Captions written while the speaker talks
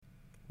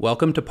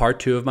Welcome to part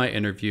 2 of my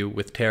interview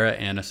with Tara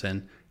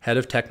Annison, Head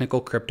of Technical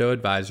Crypto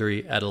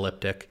Advisory at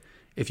Elliptic.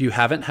 If you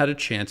haven't had a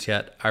chance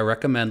yet, I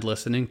recommend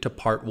listening to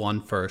part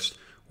 1 first,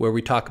 where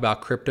we talk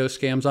about crypto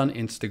scams on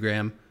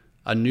Instagram,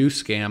 a new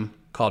scam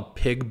called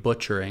pig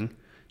butchering,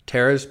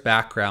 Tara's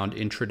background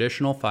in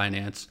traditional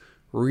finance,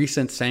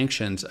 recent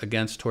sanctions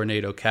against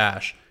Tornado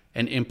Cash,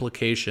 and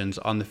implications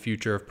on the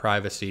future of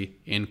privacy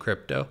in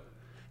crypto.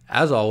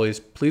 As always,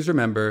 please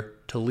remember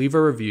to leave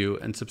a review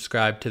and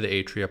subscribe to the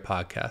Atria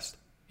podcast.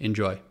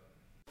 Enjoy.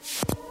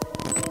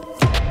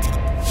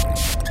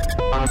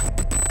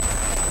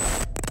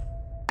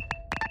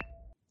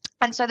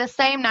 And so the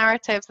same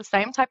narratives, the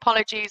same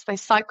typologies, they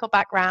cycle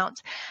back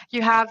round.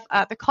 You have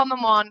the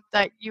common one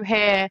that you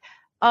hear,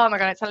 oh my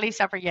God, it's at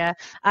least every year.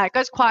 It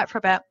goes quiet for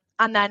a bit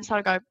and then sort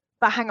of go,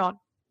 but hang on.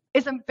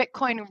 Isn't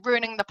Bitcoin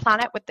ruining the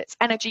planet with its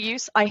energy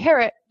use? I hear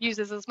it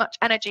uses as much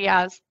energy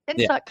as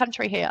insert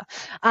country here.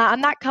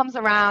 And that comes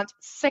around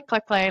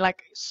cyclically,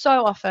 like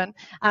so often.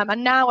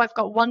 And now I've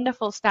got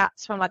wonderful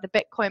stats from like the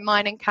Bitcoin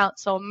Mining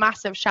Council,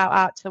 massive shout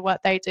out to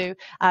what they do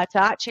to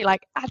actually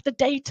like add the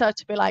data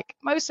to be like,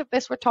 most of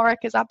this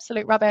rhetoric is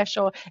absolute rubbish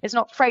or is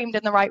not framed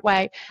in the right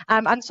way.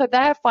 And so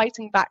they're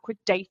fighting back with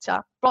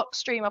data.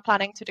 Blockstream are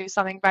planning to do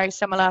something very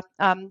similar.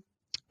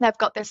 They've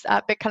got this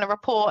big kind of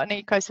report and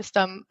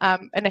ecosystem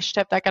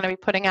initiative they're going to be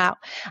putting out.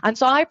 And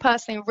so I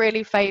personally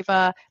really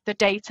favor the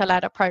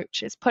data-led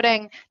approach. It's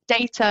putting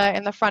data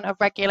in the front of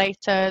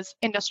regulators,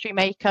 industry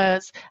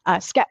makers,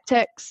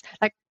 skeptics.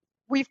 Like,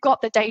 we've got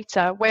the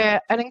data. We're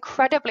an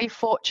incredibly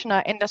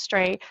fortunate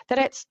industry that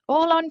it's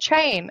all on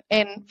chain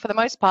in, for the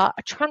most part,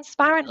 a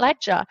transparent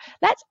ledger.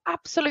 Let's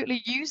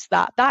absolutely use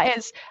that. That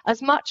is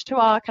as much to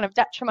our kind of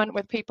detriment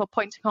with people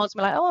pointing holes and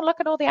be like, oh, look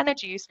at all the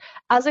energy use,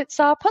 as it's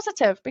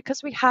positive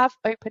because we have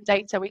open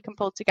data we can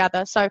pull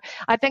together. So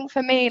I think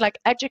for me, like,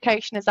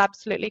 education is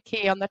absolutely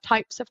key on the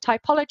types of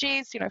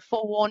typologies, you know,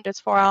 forewarned is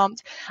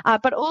forearmed,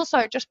 but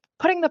also just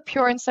putting the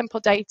pure and simple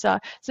data.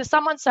 So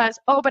someone says,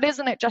 oh, but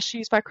isn't it just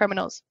used by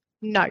criminals?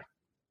 No.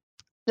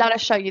 Let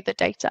us show you the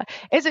data.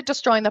 Is it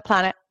destroying the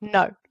planet?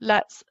 No.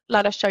 Let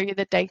us show you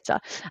the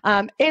data.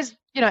 Is,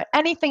 you know,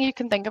 anything you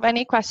can think of,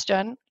 any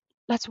question,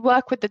 let's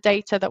work with the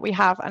data that we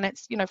have. And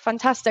it's, you know,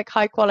 fantastic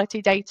high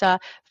quality data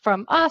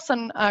from us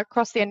and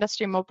across the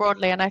industry more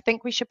broadly. And I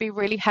think we should be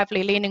really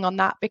heavily leaning on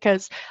that,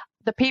 because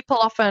the people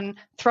often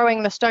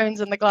throwing the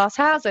stones in the glass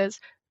houses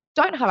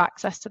don't have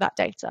access to that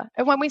data.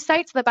 And when we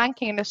say to the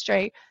banking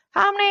industry,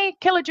 how many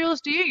kilojoules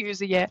do you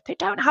use a year? They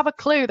don't have a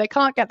clue. They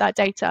can't get that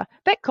data.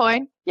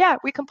 Bitcoin, yeah,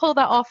 we can pull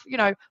that off, you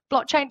know,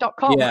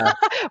 blockchain.com. Yeah.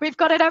 We've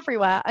got it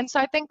everywhere. And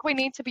so I think we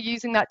need to be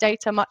using that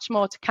data much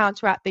more to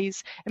counteract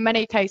these, in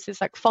many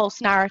cases, like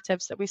false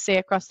narratives that we see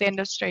across the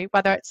industry,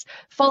 whether it's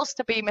false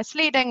to be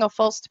misleading or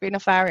false to be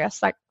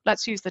nefarious. Like,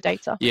 let's use the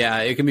data. Yeah,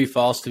 it can be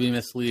false to be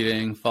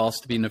misleading, false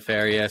to be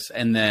nefarious,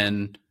 and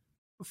then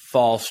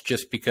false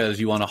just because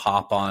you want to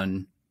hop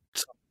on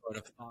some sort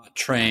of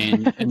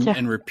train and,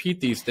 and repeat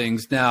these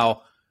things.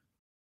 Now,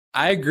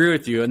 I agree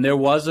with you. And there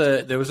was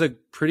a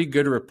pretty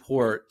good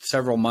report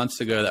several months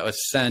ago that was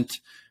sent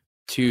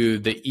to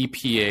the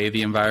EPA,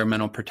 the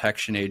Environmental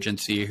Protection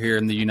Agency here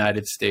in the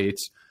United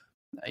States.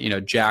 You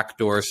know, Jack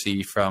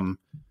Dorsey from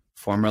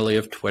formerly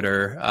of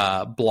Twitter,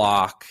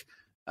 Block,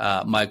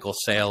 Michael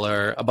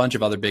Saylor, a bunch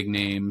of other big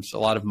names, a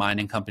lot of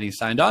mining companies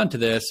signed on to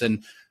this.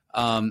 And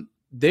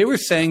they were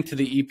saying to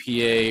the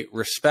EPA,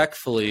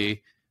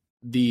 respectfully,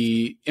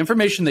 the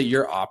information that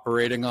you're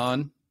operating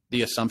on,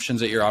 the assumptions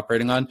that you're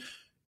operating on,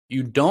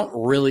 you don't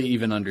really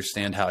even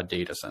understand how a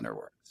data center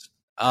works.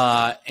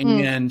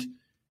 And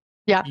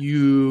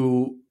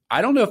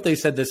I don't know if they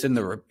said this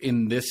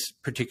in this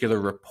particular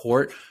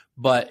report,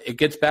 but it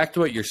gets back to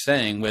what you're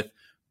saying with,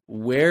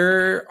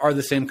 where are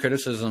the same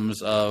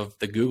criticisms of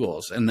the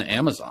Googles and the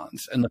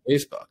Amazons and the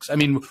Facebooks? I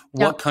mean,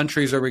 what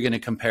countries are we going to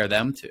compare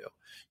them to?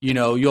 You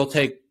know, you'll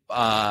take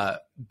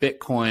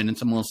Bitcoin and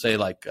someone will say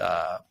like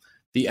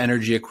the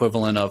energy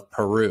equivalent of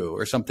Peru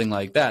or something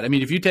like that. I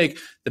mean, if you take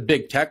the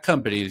big tech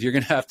companies, you're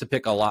going to have to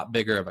pick a lot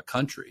bigger of a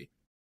country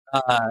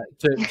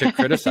to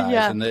criticize.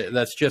 And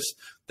that's just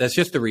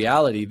the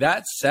reality.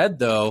 That said,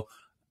 though,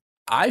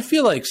 I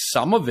feel like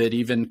some of it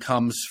even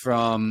comes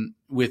from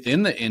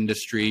within the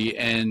industry.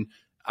 And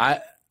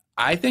I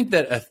think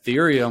that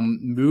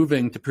Ethereum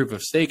moving to proof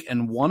of stake,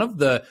 and one of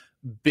the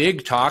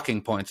big talking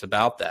points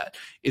about that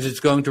is it's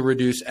going to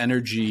reduce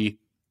energy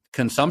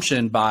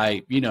consumption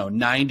by, you know,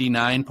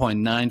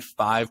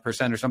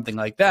 99.95% or something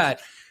like that.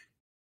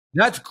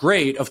 That's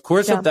great. Of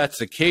course, if that's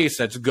the case,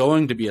 that's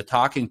going to be a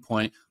talking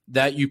point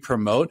that you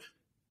promote.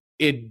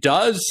 It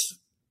does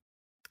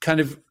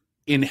kind of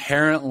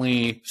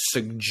inherently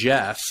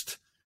suggest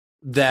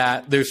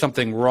that there's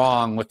something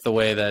wrong with the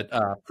way that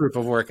proof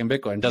of work in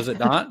Bitcoin, does it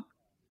not?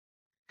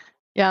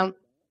 Yeah.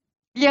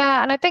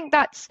 And I think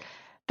that's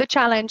the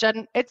challenge.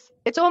 And it's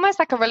almost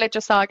like a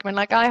religious argument.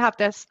 Like, I have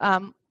this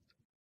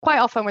quite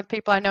often with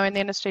people I know in the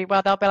industry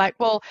where they'll be like,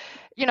 well,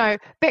 you know,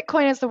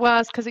 Bitcoin is the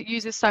worst because it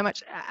uses so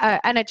much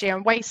energy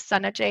and wastes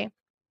energy. And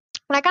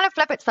I kind of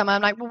flip it to them.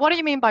 I'm like, well, what do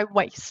you mean by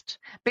waste?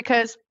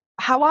 Because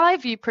how I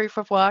view proof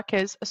of work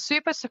is a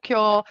super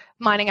secure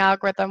mining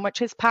algorithm,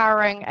 which is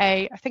powering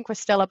I think we're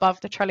still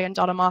above the $1 trillion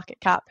market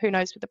cap, who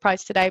knows with the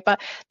price today,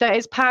 but that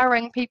is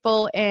powering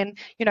people in,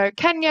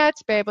 Kenya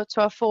to be able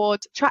to afford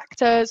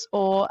tractors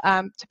or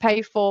to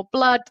pay for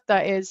blood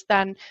that is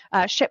then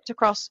shipped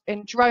across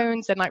in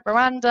drones in like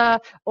Rwanda,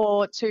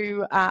 or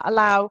to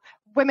allow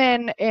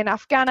women in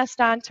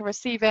Afghanistan to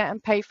receive it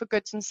and pay for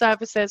goods and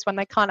services when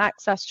they can't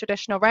access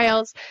traditional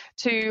rails,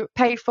 to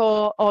pay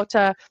for or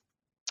to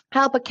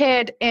help a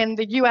kid in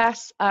the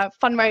US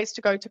fundraise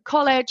to go to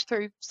college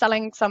through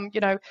selling some,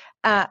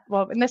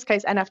 well, in this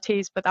case,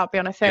 NFTs, but that'll be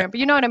on Ethereum. Yeah. But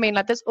you know what I mean?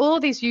 Like there's all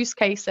these use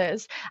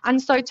cases.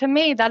 And so to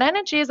me, that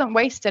energy isn't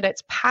wasted.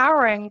 It's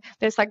powering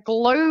this like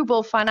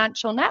global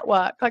financial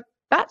network. Like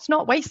that's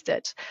not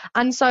wasted.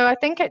 And so I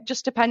think it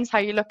just depends how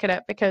you look at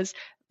it, because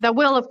there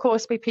will, of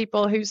course, be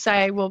people who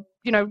say, well,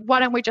 why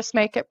don't we just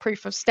make it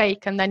proof of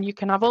stake, and then you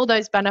can have all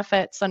those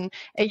benefits and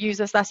it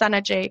uses less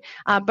energy.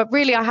 But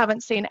really, I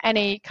haven't seen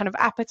any kind of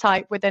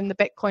appetite within the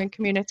Bitcoin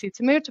community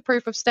to move to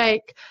proof of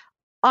stake.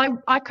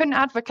 I couldn't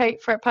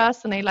advocate for it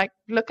personally. Like,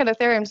 look at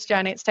Ethereum's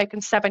journey. It's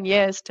taken 7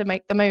 years to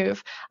make the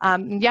move.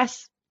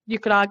 Yes, you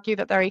could argue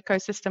that their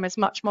ecosystem is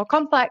much more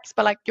complex,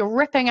 but like you're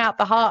ripping out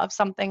the heart of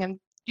something, and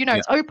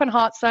it's open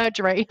heart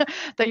surgery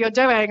that you're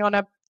doing on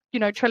a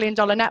 $1 trillion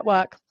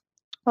network,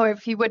 or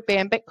if you would be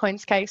in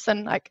Bitcoin's case.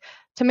 And like,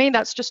 to me,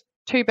 that's just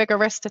too big a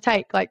risk to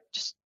take. Like,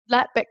 just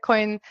let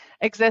Bitcoin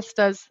exist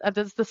as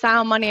the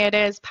sound money it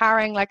is,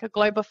 powering like a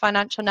global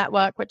financial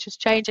network, which is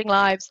changing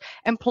lives,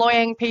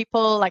 employing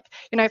people. Like,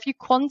 if you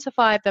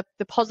quantify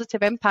the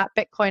positive impact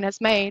Bitcoin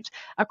has made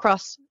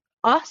across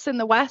us in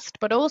the West,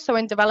 but also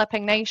in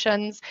developing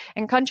nations,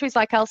 in countries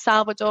like El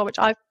Salvador, which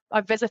I've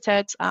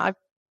visited. I've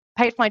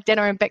paid for my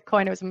dinner in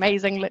Bitcoin. It was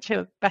amazing,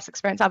 literally the best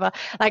experience ever.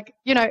 Like,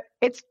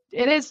 it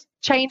is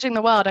changing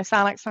the world. I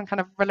sound like some kind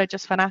of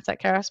religious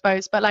fanatic here, I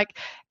suppose, but like,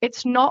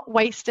 it's not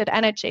wasted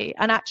energy.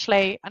 And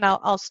actually, and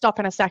I'll stop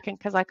in a second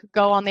because I could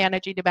go on the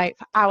energy debate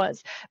for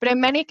hours, but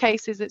in many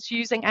cases, it's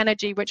using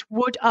energy which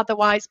would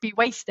otherwise be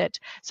wasted.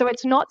 So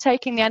it's not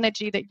taking the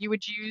energy that you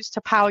would use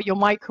to power your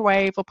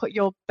microwave or put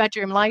your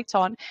bedroom light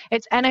on.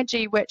 It's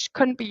energy which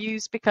couldn't be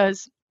used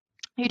because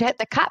you'd hit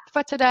the cap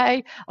for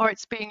today, or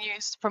it's being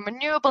used from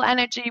renewable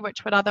energy,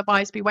 which would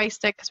otherwise be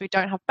wasted because we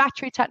don't have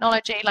battery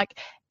technology. Like,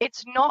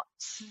 it's not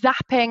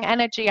zapping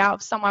energy out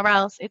of somewhere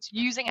else. It's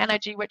using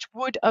energy which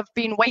would have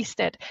been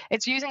wasted.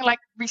 It's using like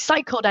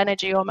recycled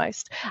energy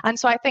almost. And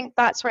so I think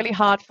that's really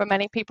hard for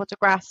many people to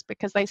grasp,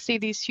 because they see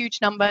these huge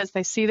numbers,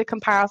 they see the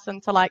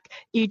comparison to like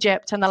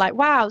Egypt, and they're like,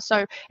 wow,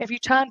 so if you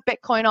turn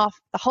Bitcoin off,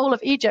 the whole of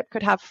Egypt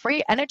could have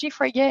free energy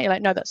for a year. You're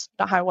like, no, that's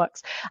not how it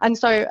works. And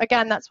so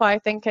again, that's why I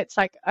think it's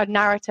like a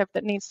narrative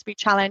that needs to be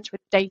challenged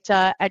with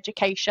data,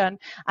 education,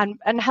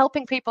 and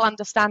helping people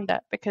understand it,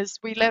 because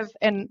we live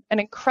in an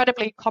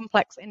incredibly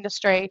complex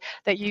industry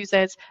that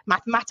uses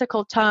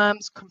mathematical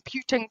terms,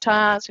 computing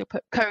terms, we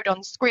put code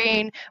on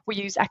screen, we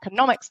use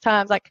economics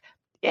terms. Like,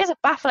 it is a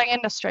baffling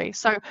industry.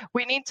 So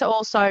we need to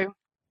also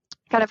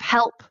kind of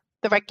help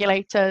the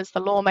regulators, the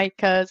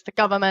lawmakers, the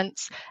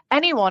governments,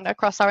 anyone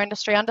across our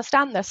industry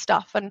understand this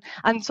stuff.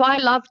 And so I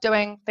love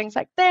doing things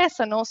like this,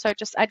 and also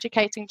just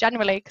educating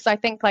generally, because I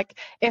think like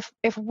if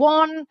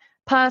one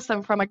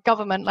person from a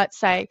government, let's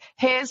say,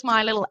 here's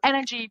my little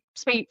energy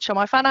speech or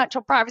my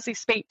financial privacy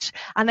speech,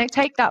 and they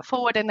take that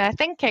forward in their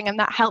thinking, and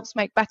that helps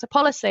make better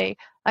policy,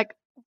 like,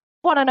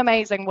 what an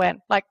amazing win.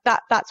 Like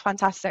that's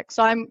fantastic.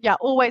 So I'm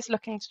always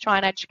looking to try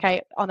and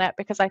educate on it,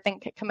 because I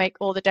think it can make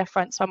all the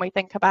difference when we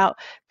think about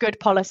good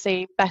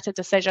policy, better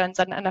decisions,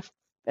 and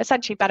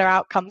essentially better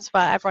outcomes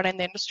for everyone in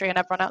the industry and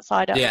everyone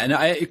outside it. Yeah,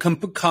 and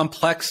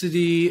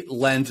complexity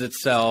lends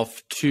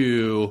itself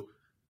to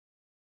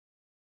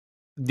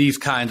these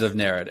kinds of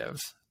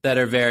narratives that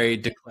are very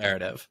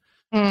declarative.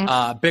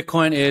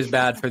 Bitcoin is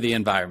bad for the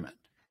environment.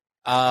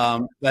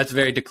 That's a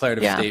very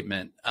declarative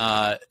statement.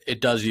 It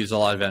does use a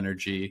lot of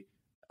energy.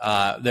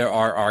 There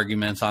are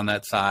arguments on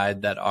that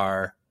side that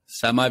are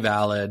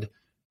semi-valid.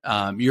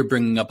 You're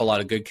bringing up a lot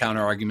of good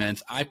counter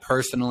arguments. I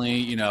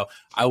personally,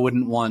 I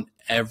wouldn't want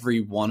every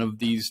one of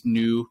these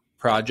new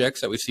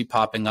projects that we see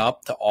popping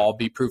up to all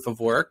be proof of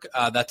work.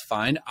 That's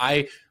fine.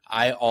 I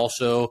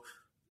also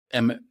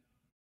am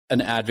an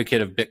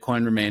advocate of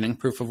Bitcoin remaining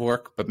proof of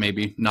work, but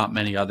maybe not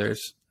many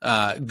others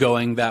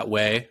going that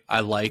way. I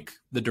like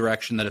the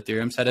direction that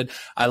Ethereum's headed.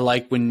 I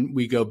like when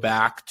we go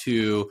back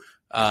to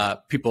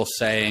people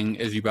saying,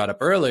 as you brought up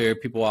earlier,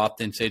 people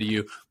often say to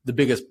you, the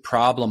biggest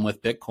problem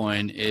with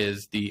Bitcoin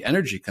is the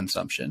energy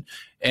consumption.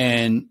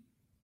 And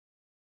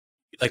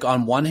like,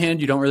 on one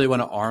hand, you don't really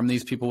want to arm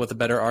these people with a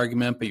better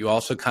argument, but you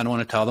also kind of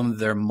want to tell them that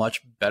there are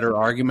much better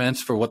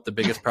arguments for what the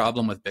biggest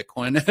problem with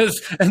Bitcoin is.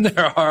 And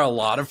there are a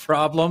lot of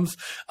problems.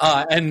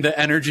 And the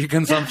energy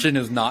consumption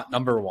is not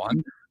number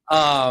one.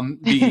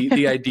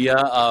 The idea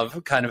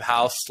of kind of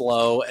how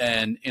slow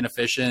and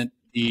inefficient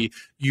the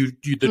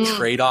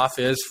trade-off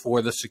is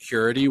for the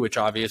security, which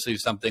obviously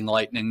is something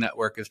Lightning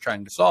Network is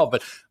trying to solve.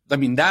 But I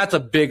mean, that's a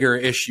bigger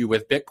issue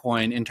with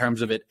Bitcoin in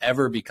terms of it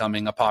ever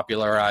becoming a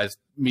popularized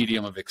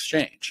medium of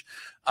exchange.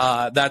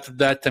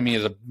 that to me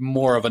is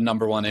more of a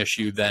number one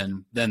issue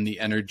than the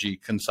energy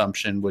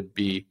consumption would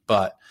be.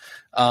 But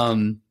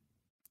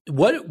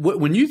what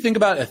when you think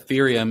about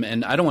Ethereum,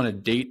 and I don't want to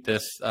date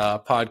this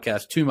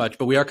podcast too much,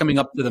 but we are coming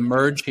up to the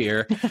merge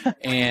here,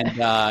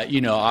 and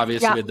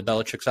obviously with the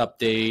Bellatrix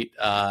update,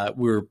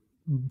 we're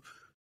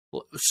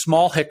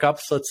small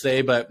hiccups, let's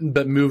say, but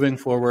moving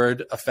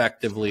forward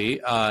effectively.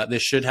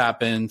 This should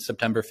happen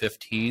September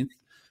 15th.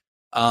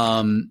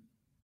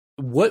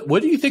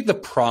 What do you think the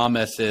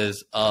promise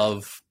is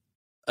of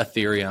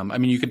Ethereum? I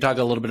mean, you can talk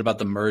a little bit about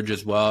the merge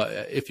as well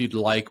if you'd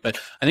like, but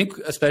I think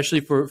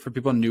especially for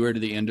people newer to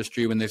the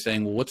industry, when they're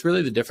saying, well, what's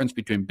really the difference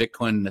between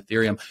Bitcoin and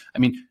Ethereum? I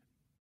mean,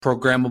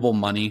 programmable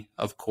money,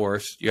 of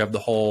course, you have the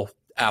whole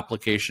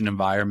application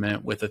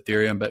environment with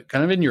Ethereum, but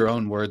kind of in your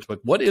own words,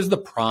 what is the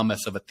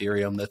promise of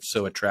Ethereum that's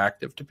so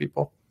attractive to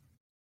people?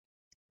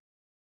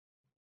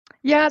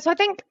 Yeah, so I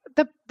think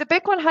the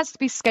big one has to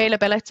be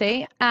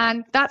scalability,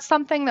 and that's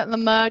something that the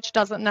merge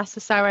doesn't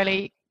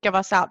necessarily give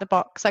us out the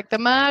box. Like, the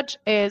merge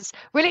is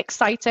really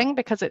exciting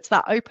because it's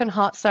that open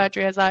heart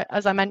surgery, as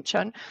I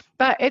mentioned,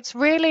 but it's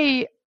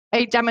really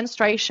a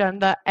demonstration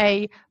that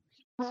a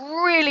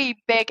really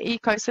big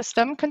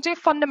ecosystem can do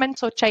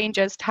fundamental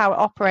changes to how it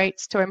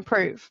operates to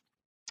improve.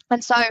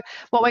 And so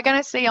what we're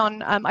going to see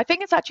on, I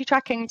think it's actually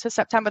tracking to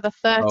September the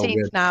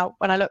 13th now,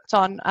 when I looked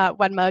on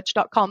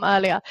whenmerge.com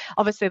earlier.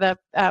 Obviously,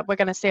 we're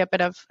going to see a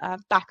bit of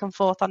back and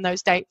forth on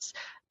those dates.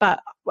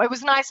 But it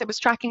was nice. It was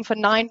tracking for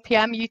 9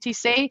 p.m.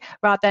 UTC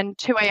rather than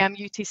 2 a.m.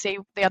 UTC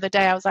the other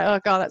day. I was like, oh,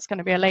 God, that's going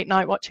to be a late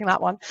night watching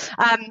that one.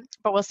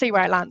 But we'll see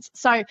where it lands.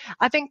 So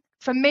I think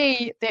for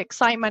me, the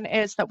excitement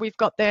is that we've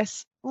got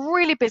this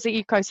really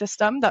busy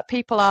ecosystem that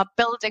people are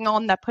building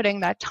on. They're putting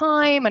their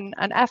time and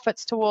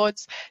efforts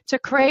towards to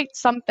create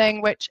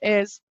something which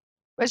is,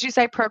 as you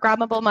say,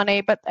 programmable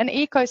money, but an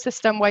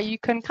ecosystem where you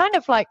can kind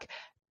of like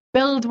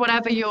build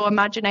whatever your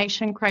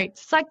imagination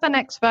creates. It's like the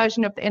next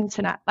version of the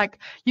internet. Like,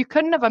 you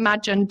couldn't have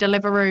imagined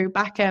Deliveroo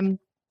back in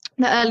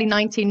the early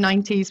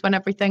 1990s when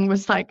everything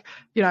was like,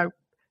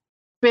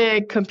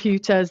 big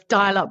computers,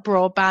 dial-up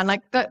broadband,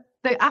 like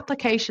the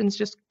applications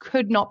just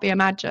could not be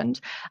imagined.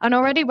 And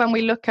already when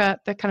we look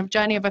at the kind of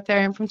journey of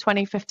Ethereum from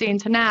 2015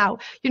 to now,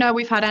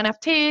 we've had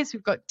NFTs,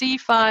 we've got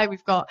DeFi,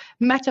 we've got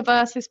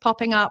metaverses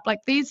popping up.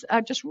 Like, these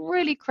are just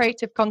really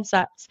creative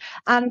concepts.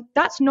 And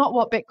that's not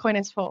what Bitcoin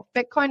is for.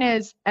 Bitcoin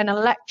is an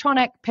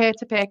electronic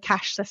peer-to-peer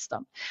cash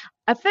system.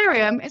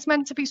 Ethereum is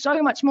meant to be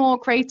so much more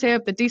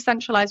creative, the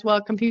decentralized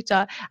world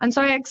computer. And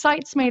so it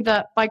excites me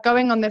that by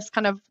going on this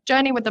kind of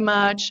journey with the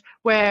merge,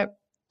 we're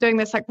doing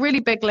this like really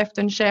big lift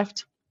and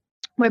shift.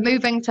 We're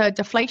moving to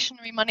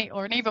deflationary money,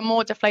 or an even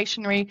more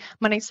deflationary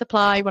money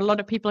supply, what a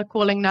lot of people are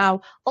calling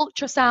now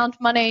ultrasound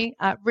money,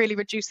 really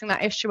reducing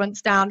that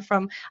issuance down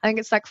from, I think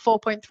it's like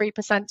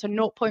 4.3% to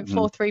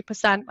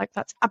 0.43%. Like,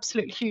 that's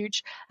absolutely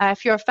huge.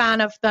 If you're a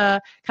fan of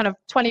the kind of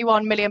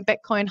 21 million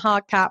Bitcoin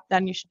hard cap,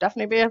 then you should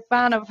definitely be a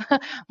fan of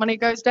money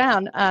goes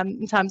down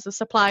in terms of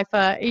supply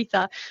for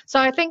Ether. So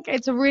I think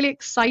it's a really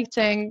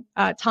exciting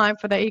time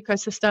for the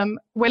ecosystem.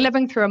 We're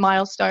living through a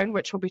milestone,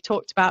 which will be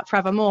talked about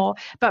forevermore.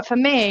 But for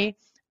me,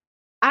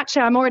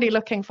 actually, I'm already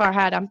looking far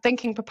ahead. I'm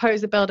thinking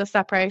proposer-builder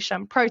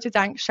separation,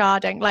 proto-dank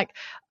sharding, like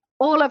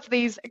all of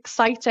these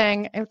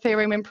exciting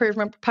Ethereum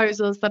improvement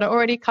proposals that are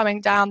already coming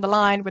down the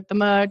line with the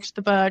merge,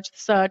 the verge, the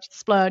surge, the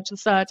splurge, the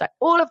surge, like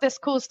all of this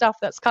cool stuff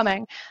that's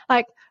coming.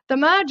 Like, the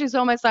merge is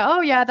almost like,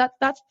 oh yeah,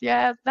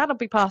 that'll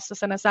be past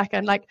us in a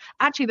second. Like,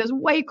 actually, there's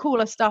way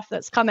cooler stuff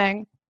that's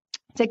coming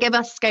to give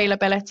us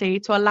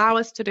scalability, to allow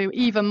us to do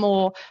even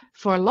more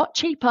for a lot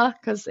cheaper,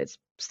 because it's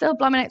still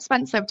blooming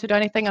expensive to do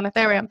anything on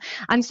Ethereum.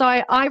 And so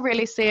I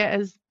really see it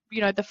as,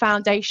 the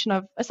foundation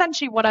of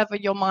essentially whatever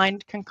your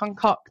mind can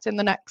concoct in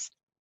the next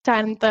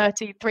 10,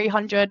 30,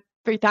 300,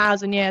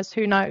 3,000 years,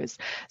 who knows.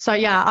 So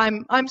yeah,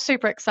 I'm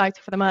super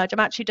excited for the merge. I'm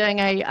actually doing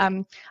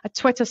a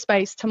Twitter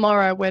space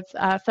tomorrow with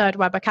Third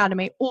Web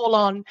Academy, all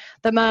on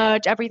the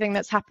merge, everything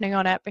that's happening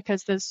on it,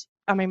 because there's,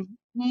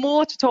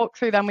 more to talk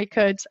through than we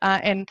could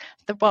in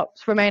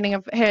what's remaining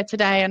of here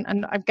today,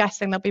 and I'm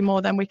guessing there'll be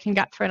more than we can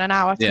get through in an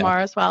hour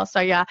tomorrow as well.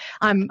 So yeah,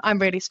 I'm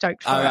really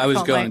stoked for it. I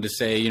was going to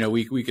say,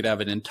 we could have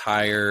an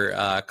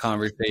entire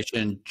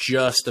conversation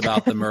just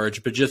about the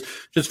merge, but just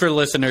for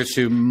listeners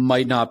who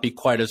might not be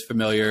quite as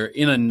familiar,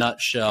 in a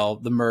nutshell,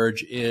 the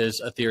merge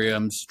is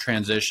Ethereum's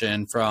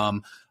transition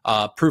from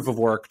proof of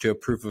work to a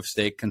proof of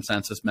stake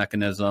consensus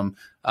mechanism.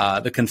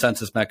 The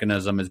consensus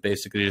mechanism is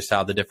basically just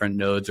how the different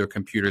nodes or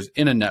computers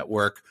in a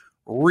network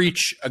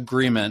reach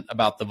agreement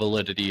about the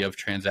validity of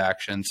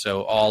transactions.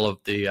 So all of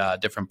the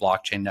different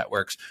blockchain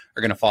networks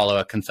are going to follow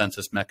a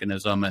consensus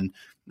mechanism. And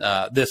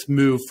this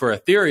move for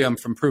Ethereum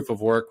from proof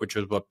of work, which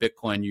is what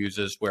Bitcoin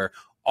uses, where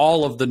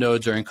all of the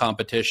nodes are in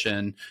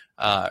competition,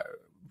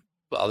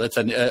 well, that's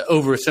an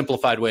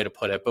oversimplified way to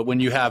put it. But when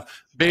you have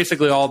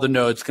basically all the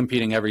nodes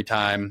competing every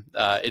time,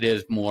 it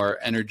is more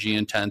energy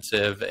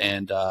intensive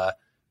and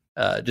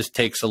just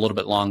takes a little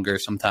bit longer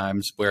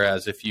sometimes.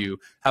 Whereas if you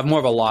have more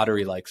of a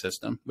lottery-like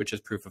system, which is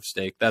proof of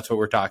stake, that's what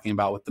we're talking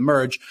about with the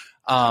merge.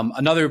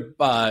 Another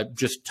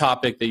just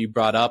topic that you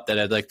brought up that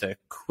I'd like to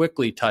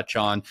quickly touch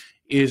on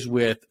is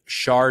with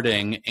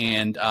sharding.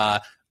 And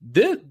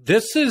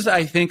this is,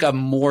 I think, a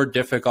more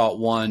difficult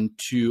one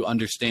to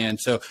understand.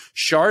 So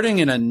sharding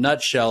in a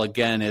nutshell,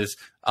 again, is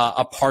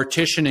a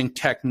partitioning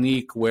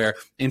technique where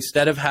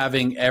instead of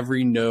having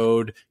every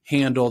node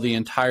handle the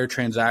entire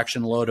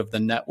transaction load of the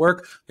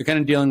network, they're kind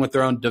of dealing with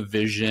their own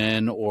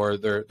division or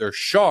their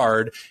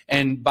shard.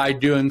 And by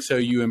doing so,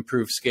 you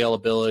improve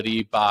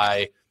scalability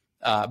by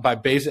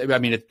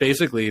it's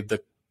basically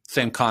the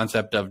same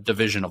concept of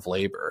division of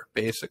labor,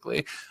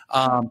 basically.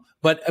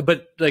 But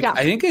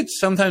I think it's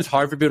sometimes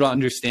hard for people to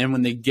understand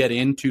when they get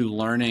into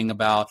learning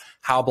about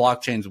how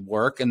blockchains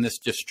work in this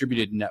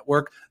distributed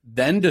network,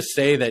 then to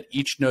say that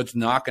each node's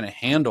not going to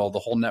handle the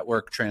whole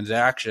network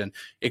transaction,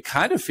 it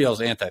kind of feels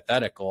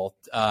antithetical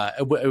at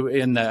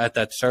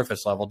that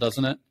surface level,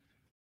 doesn't it?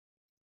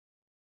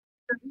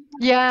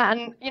 Yeah,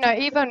 and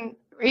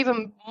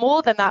even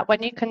more than that,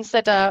 when you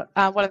consider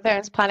what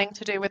Ethereum's planning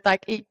to do with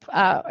like ETH,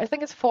 I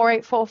think it's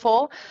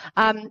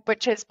 4844,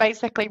 which is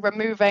basically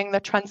removing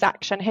the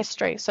transaction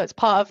history. So it's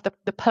part of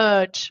the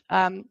purge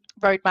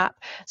roadmap.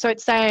 So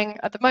it's saying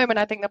at the moment,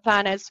 I think the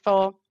plan is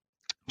for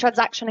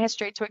transaction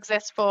history to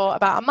exist for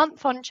about a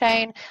month on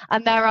chain,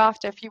 and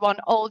thereafter, if you want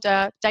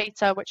older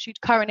data which you'd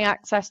currently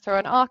access through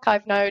an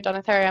archive node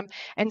on Ethereum,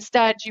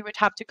 instead you would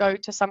have to go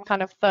to some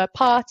kind of third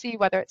party,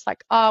 whether it's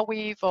like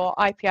Arweave or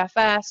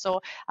IPFS or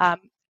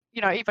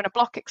even a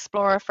block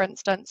explorer, for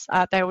instance.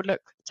 They would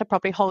look to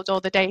probably hold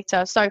all the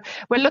data. So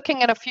we're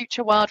looking at a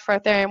future world for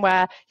Ethereum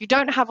where you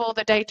don't have all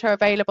the data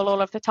available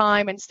all of the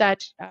time.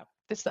 Instead,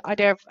 this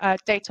idea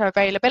of data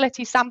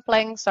availability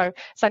sampling, so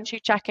essentially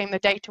checking the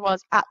data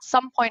was at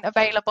some point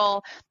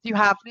available. You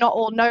have not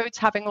all nodes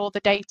having all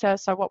the data,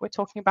 so what we're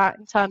talking about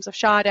in terms of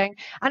sharding.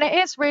 And it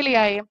is really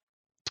a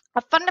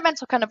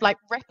fundamental kind of like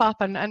rip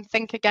up and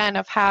think again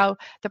of how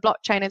the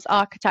blockchain is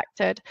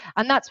architected.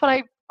 And that's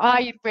what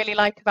I really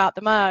like about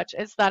the merge,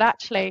 is that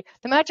actually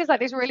the merge is like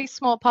this really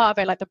small part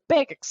of it. Like the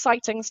big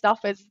exciting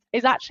stuff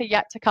is actually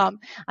yet to come.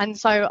 And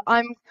so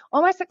I'm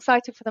almost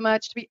excited for the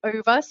merge to be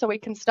over so we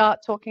can start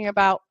talking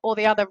about all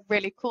the other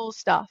really cool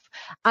stuff.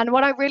 And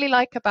what I really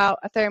like about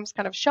Ethereum's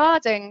kind of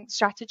sharding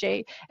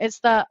strategy is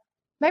that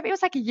maybe it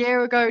was like a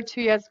year ago,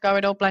 2 years ago,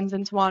 it all blends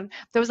into one.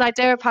 There was the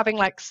idea of having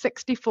like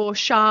 64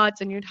 shards,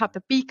 and you'd have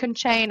the beacon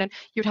chain and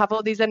you'd have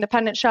all these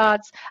independent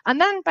shards.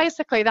 And then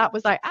basically that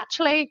was like,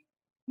 actually,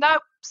 no,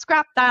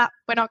 scrap that.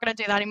 We're not going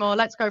to do that anymore.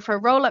 Let's go for a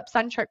roll-up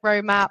centric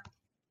roadmap.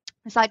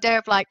 This idea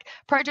of like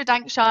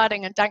proto-dank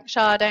sharding and dank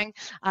sharding,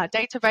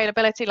 data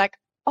availability, like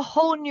a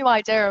whole new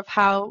idea of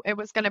how it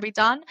was going to be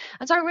done.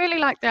 And so I really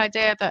like the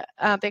idea that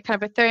the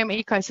kind of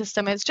Ethereum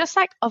ecosystem is just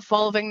like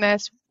evolving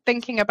this,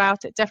 thinking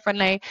about it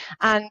differently.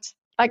 And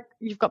like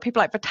you've got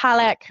people like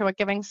Vitalik who are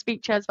giving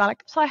speeches about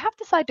like, so I have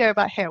this idea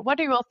about here. What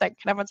do you all think?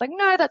 And everyone's like,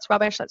 no, that's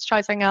rubbish. Let's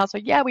try something else. Or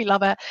yeah, we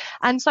love it.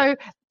 And so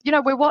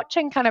we're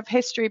watching kind of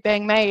history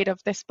being made of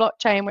this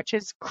blockchain, which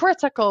is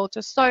critical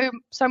to so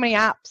many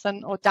apps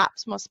or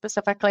dApps more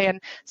specifically,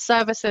 and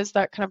services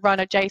that kind of run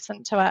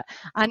adjacent to it.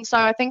 And so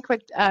I think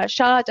with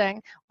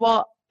sharding,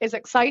 what is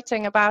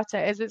exciting about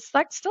it is it's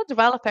like still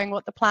developing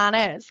what the plan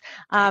is.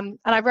 And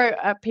I wrote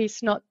a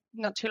piece not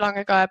too long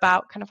ago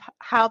about kind of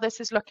how this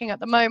is looking at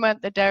the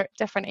moment, the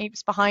different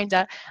ETHs behind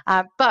it.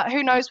 But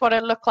who knows what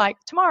it'll look like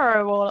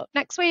tomorrow or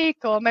next week,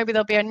 or maybe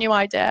there'll be a new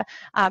idea.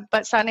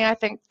 But certainly I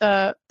think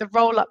the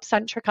roll-up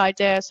centric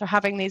idea, so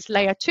having these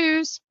layer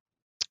twos,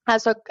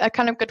 as a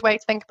kind of good way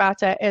to think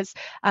about it is,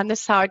 and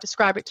this is how I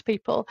describe it to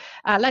people,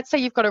 let's say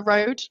you've got a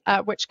road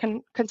which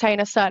can contain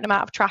a certain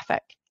amount of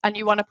traffic, and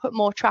you want to put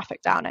more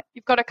traffic down it.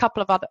 You've got a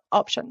couple of other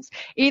options.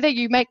 Either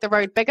you make the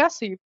road bigger,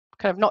 so you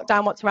kind of knock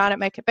down what's around it,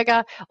 make it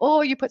bigger,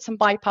 or you put some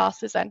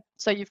bypasses in,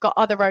 so you've got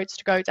other roads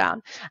to go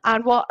down.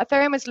 And what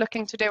Ethereum is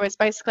looking to do is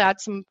basically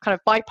add some kind of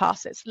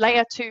bypasses,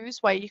 layer twos,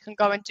 where you can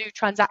go and do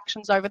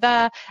transactions over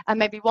there, and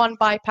maybe one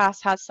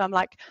bypass has some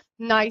like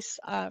nice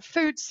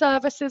food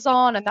services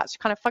on, and that's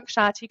kind of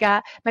functionality you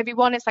get. Maybe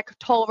one is like a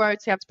toll road,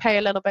 so you have to pay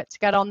a little bit to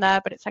get on there,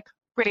 but it's like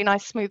really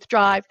nice smooth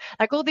drive.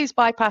 Like all these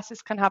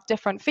bypasses can have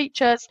different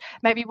features.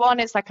 Maybe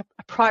one is like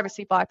a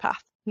privacy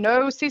bypass.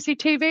 No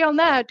CCTV on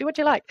there, do what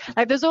you like.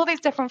 Like there's all these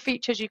different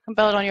features you can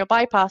build on your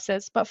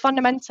bypasses, but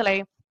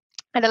fundamentally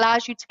it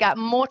allows you to get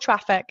more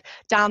traffic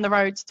down the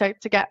roads to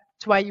get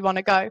to where you want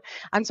to go.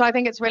 And so I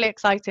think it's really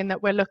exciting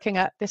that we're looking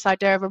at this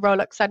idea of a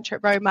roll-up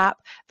centric roadmap.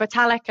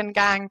 Vitalik and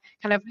gang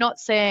kind of not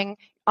seeing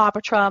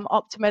Arbitrum,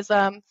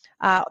 Optimism,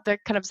 the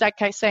kind of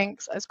ZK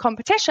Syncs as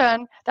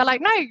competition. They're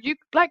like, no, you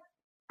like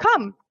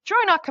come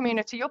join our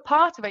community. You're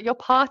part of it. You're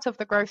part of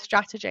the growth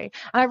strategy.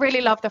 And I really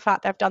love the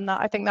fact they've done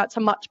that. I think that's a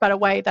much better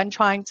way than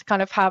trying to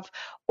kind of have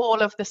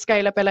all of the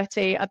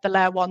scalability at the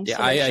layer one.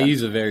 Yeah, I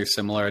use a very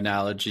similar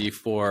analogy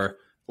for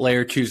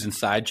layer twos and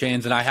side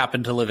chains. And I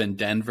happen to live in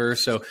Denver.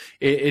 So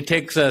it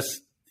takes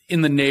us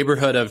in the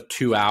neighborhood of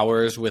 2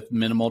 hours with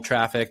minimal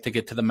traffic to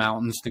get to the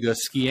mountains to go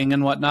skiing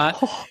and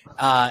whatnot.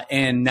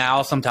 And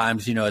now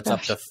sometimes, it's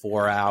up to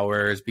 4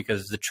 hours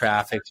because the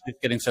traffic's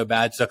getting so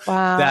bad. So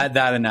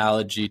that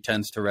analogy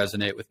tends to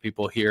resonate with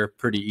people here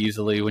pretty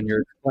easily when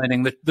you're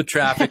explaining the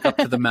traffic up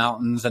to the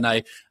mountains. And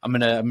I'm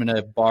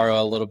gonna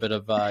borrow a little bit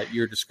of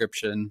your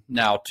description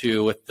now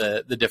too, with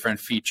the different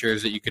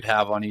features that you could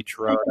have on each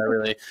road.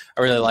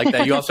 I really like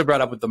that. You also brought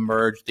up with the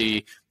merge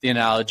the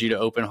analogy to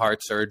open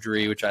heart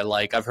surgery, which I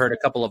like. I've heard a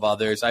couple of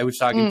others. I was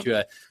talking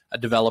to a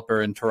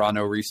developer in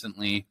Toronto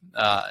recently,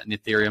 an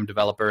Ethereum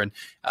developer, and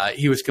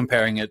he was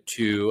comparing it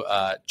to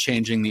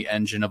changing the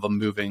engine of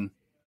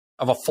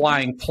a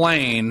flying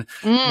plane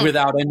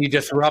without any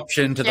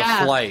disruption to the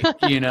flight,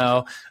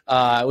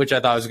 which I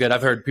thought was good.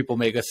 I've heard people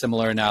make a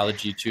similar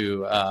analogy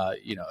to, a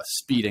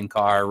speeding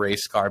car,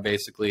 race car,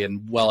 basically.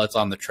 And while it's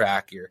on the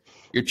track,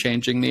 you're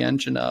changing the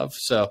engine of.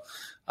 So,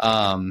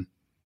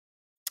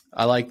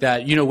 I like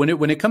that.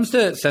 When it comes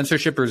to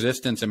censorship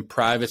resistance and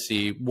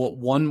privacy,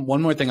 one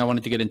more thing I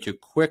wanted to get into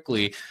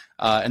quickly,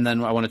 and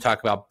then I want to talk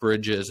about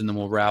bridges, and then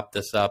we'll wrap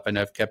this up. I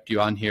know I've kept you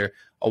on here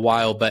a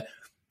while, but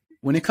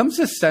when it comes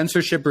to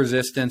censorship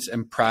resistance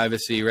and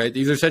privacy, right?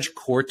 These are such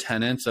core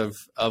tenets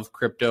of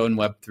crypto and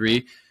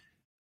Web3.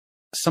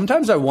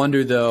 Sometimes I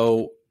wonder,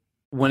 though,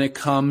 when it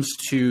comes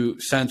to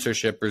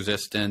censorship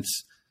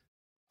resistance,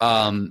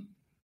 Ethereum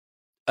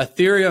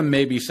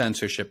may be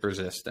censorship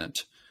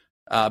resistant.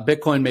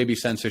 Bitcoin may be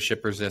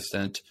censorship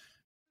resistant.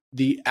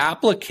 The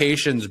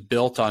applications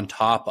built on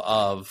top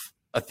of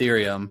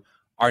Ethereum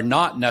are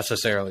not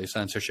necessarily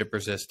censorship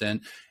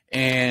resistant.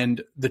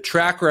 And the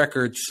track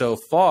record so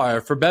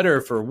far, for better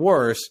or for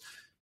worse,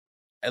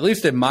 at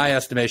least in my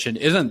estimation,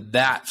 isn't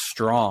that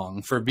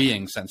strong for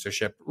being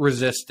censorship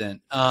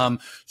resistant.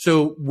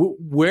 So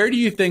where do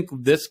you think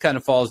this kind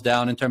of falls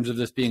down in terms of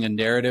this being a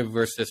narrative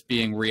versus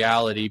being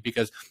reality?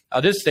 Because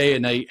I'll just say,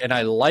 and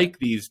I like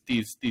these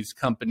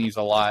companies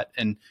a lot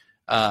and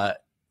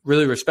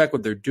really respect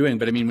what they're doing.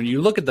 But I mean, when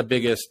you look at the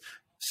biggest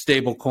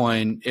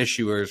stablecoin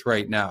issuers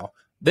right now,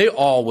 they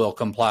all will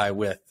comply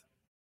with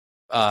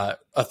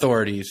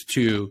authorities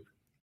to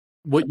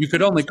what you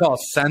could only call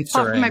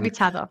censoring maybe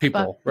Tether,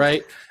 people,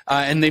 right?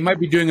 And they might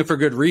be doing it for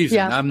good reason.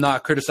 Yeah. I'm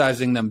not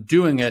criticizing them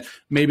doing it.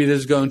 Maybe this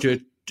is going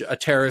to a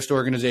terrorist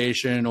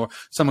organization or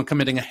someone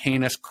committing a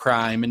heinous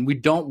crime, and we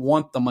don't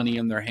want the money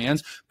in their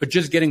hands. But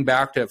just getting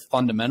back to it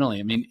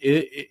fundamentally, I mean,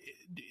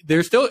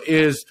 there still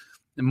is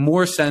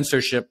more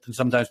censorship than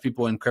sometimes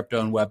people in crypto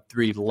and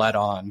Web3 let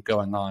on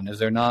going on. Is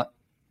there not?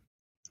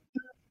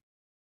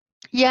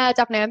 Yeah,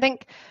 definitely. I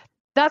think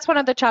that's one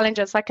of the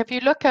challenges. Like if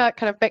you look at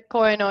kind of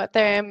Bitcoin or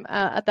Ethereum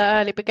at the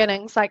early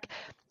beginnings, like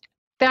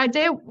the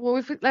idea,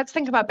 let's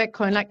think about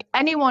Bitcoin, like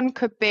anyone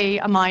could be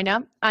a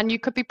miner and you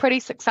could be pretty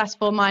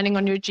successful mining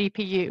on your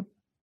GPU,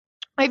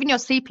 or even your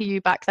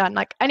CPU back then.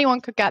 Like anyone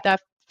could get their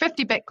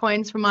 50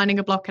 Bitcoins from mining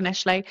a block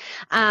initially.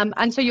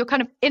 And so you're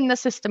kind of in the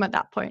system at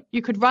that point.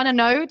 You could run a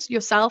node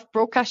yourself,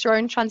 broadcast your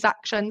own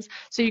transactions,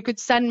 so you could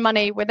send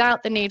money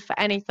without the need for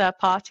any third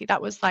party.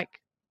 That was like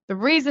the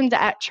raison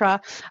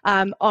d'etre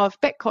of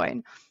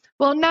Bitcoin.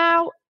 Well,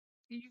 now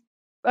you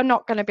are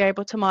not going to be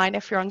able to mine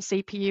if you're on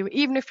CPU,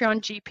 even if you're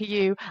on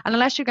GPU, and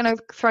unless you're going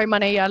to throw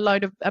money a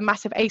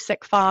massive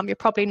ASIC farm, you're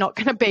probably not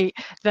going to beat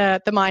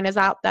the miners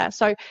out there.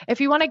 So if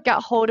you want to get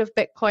hold of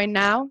Bitcoin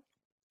now,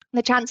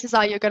 the chances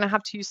are you're going to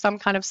have to use some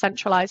kind of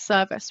centralized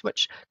service,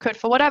 which could,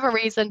 for whatever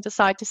reason,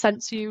 decide to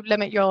censor you,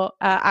 limit your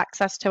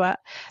access to it.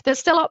 There's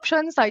still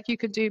options, like you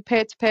could do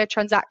peer-to-peer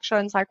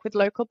transactions, like with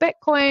local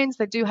Bitcoins.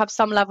 They do have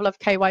some level of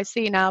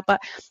KYC now,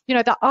 but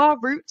there are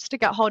routes to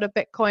get hold of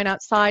Bitcoin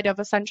outside of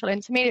a central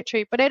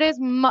intermediary, but it is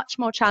much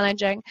more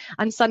challenging,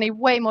 and suddenly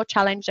way more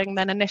challenging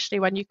than initially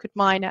when you could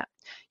mine it.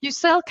 You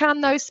still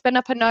can, though, spin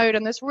up a node,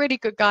 and there's really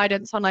good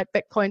guidance on like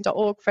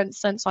bitcoin.org, for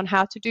instance, on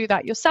how to do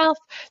that yourself.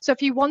 So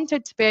if you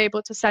wanted to be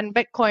able to send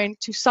Bitcoin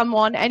to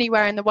someone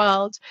anywhere in the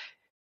world,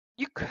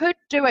 you could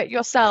do it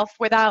yourself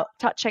without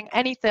touching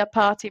any third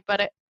party,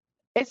 but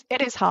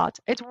it is hard.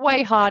 It's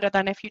way harder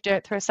than if you do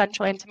it through a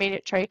central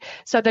intermediary.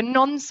 So the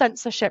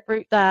non-censorship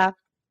route there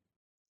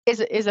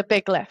is a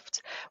big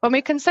lift. When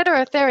we consider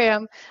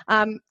Ethereum,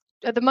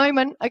 at the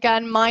moment,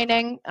 again,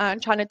 mining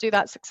and trying to do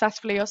that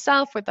successfully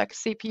yourself with like a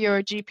CPU or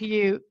a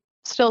GPU,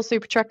 still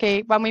super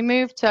tricky. When we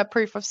move to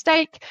proof of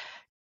stake,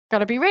 got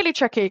to be really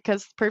tricky,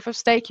 because proof of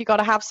stake, you got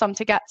to have some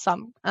to get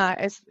some.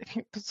 Is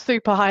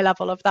super high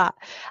level of that.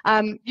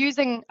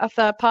 Using a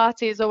third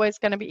party is always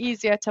going to be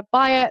easier to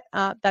buy it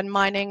than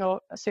mining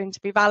or soon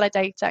to be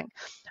validating.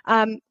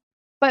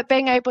 But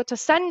being able to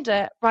send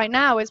it right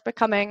now is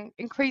becoming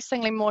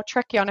increasingly more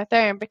tricky on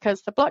Ethereum,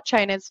 because the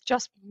blockchain is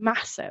just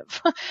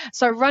massive.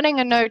 So running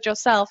a node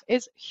yourself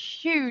is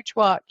huge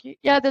work.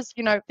 Yeah, there's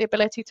the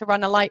ability to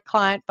run a light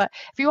client, but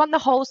if you want the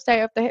whole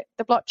state of the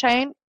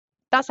blockchain,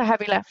 that's a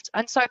heavy lift.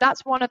 And so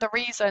that's one of the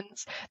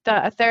reasons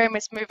that Ethereum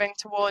is moving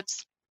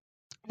towards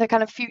the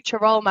kind of future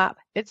roadmap.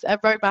 It's a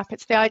roadmap.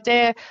 It's the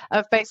idea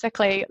of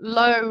basically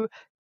low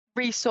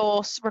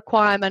resource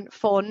requirement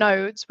for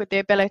nodes with the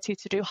ability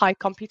to do high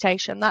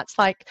computation. That's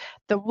like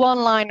the one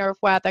liner of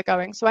where they're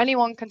going. So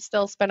anyone can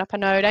still spin up a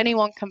node,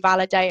 anyone can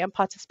validate and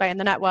participate in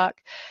the network.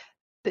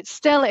 It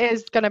still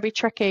is going to be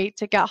tricky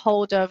to get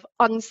hold of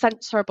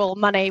uncensorable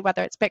money,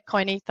 whether it's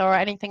Bitcoin, Ether, or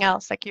anything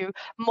else. Like, you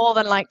more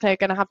than likely are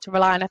going to have to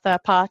rely on a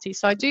third party.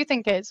 So I do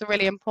think it's a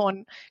really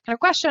important kind of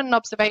question and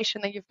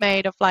observation that you've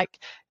made of, like,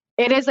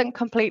 it isn't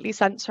completely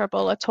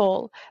censorable at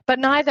all, but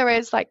neither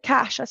is like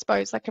cash, I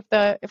suppose. Like,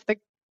 if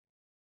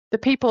the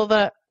people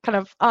that kind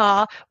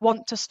of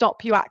want to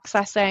stop you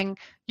accessing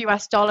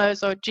US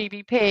dollars or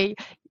GBP,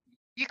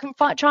 you can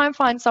try and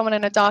find someone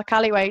in a dark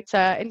alleyway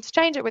to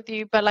interchange it with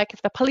you. But like,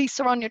 if the police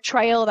are on your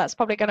trail, that's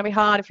probably going to be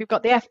hard. If you've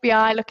got the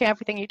FBI looking at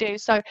everything you do.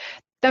 So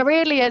there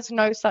really is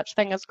no such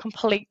thing as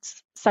complete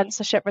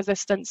censorship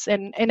resistance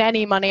in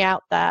any money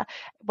out there,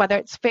 whether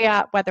it's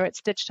fiat, whether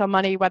it's digital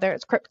money, whether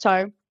it's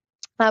crypto.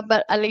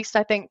 But at least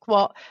I think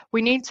what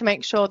we need to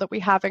make sure that we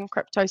have in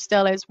crypto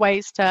still is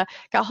ways to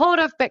get hold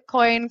of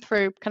Bitcoin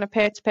through kind of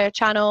peer-to-peer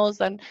channels.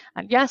 And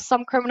yes,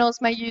 some criminals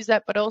may use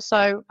it, but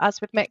also,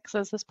 as with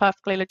mixers, there's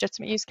perfectly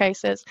legitimate use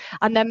cases.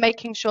 And then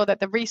making sure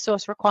that the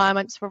resource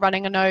requirements for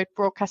running a node,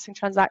 broadcasting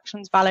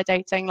transactions,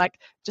 validating, like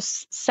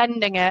just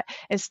sending it,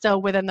 is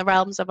still within the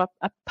realms of a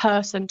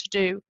person to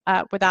do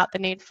without the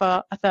need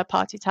for a third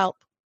party to help.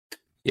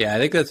 Yeah, I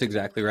think that's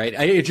exactly right.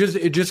 It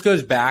just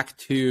goes back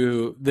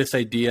to this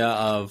idea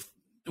of,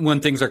 when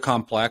things are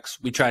complex,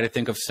 we try to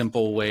think of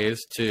simple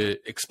ways to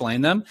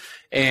explain them.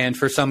 And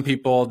for some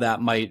people,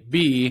 that might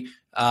be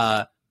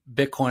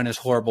Bitcoin is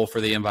horrible for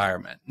the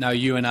environment. Now,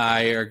 you and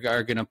I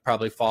are going to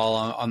probably fall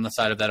on the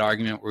side of that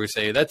argument where we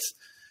say that's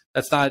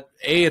not,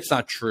 A, it's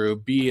not true.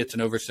 B, it's an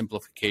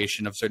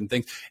oversimplification of certain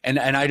things. And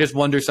I just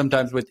wonder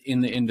sometimes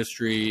within the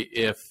industry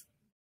if,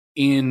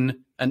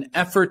 in an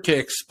effort to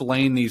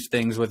explain these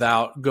things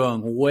without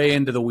going way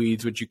into the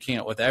weeds, which you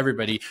can't with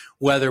everybody,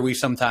 whether we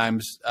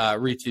sometimes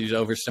reach these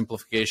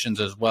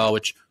oversimplifications as well,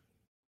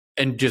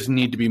 and just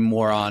need to be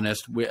more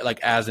honest, like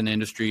as an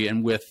industry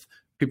and with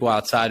people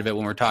outside of it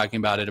when we're talking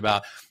about it,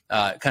 about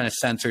kind of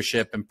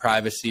censorship and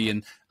privacy.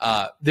 And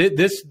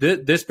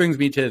this brings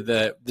me to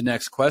the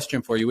next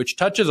question for you, which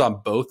touches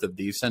on both of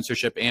these,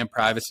 censorship and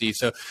privacy.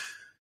 So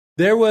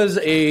there was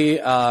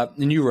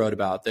and you wrote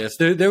about this,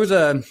 there was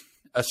a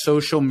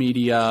social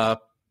media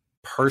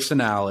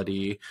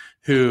personality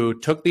who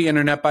took the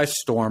internet by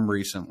storm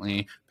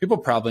recently. People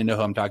probably know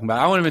who I'm talking about.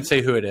 I won't even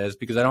say who it is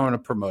because I don't want to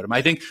promote him.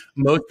 I think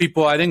most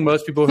people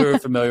who are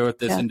familiar with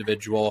this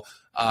individual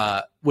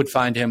would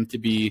find him to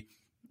be,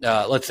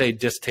 let's say,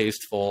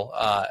 distasteful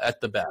at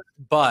the best.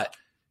 But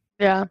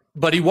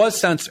he was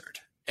censored.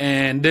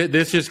 And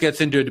this just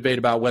gets into a debate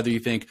about whether you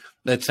think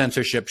that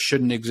censorship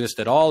shouldn't exist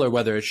at all or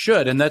whether it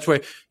should. And that's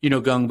why,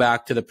 going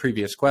back to the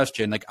previous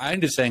question, like,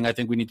 I'm just saying, I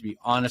think we need to be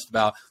honest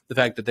about the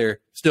fact that there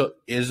still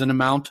is an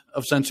amount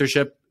of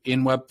censorship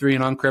in Web3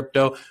 and on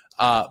crypto.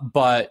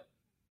 But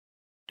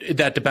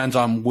that depends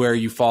on where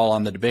you fall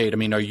on the debate. I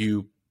mean, are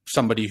you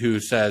somebody who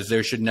says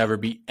there should never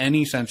be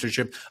any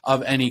censorship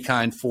of any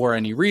kind for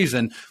any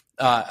reason?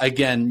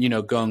 Again,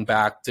 going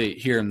back to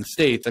here in the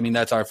States, I mean,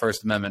 that's our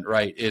First Amendment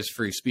right, is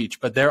free speech.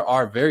 But there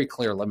are very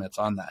clear limits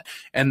on that.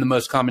 And the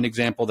most common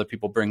example that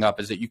people bring up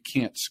is that you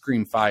can't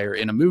scream fire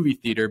in a movie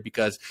theater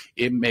because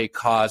it may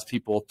cause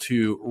people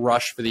to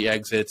rush for the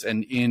exits.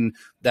 And in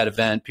that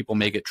event, people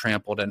may get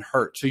trampled and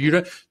hurt. So you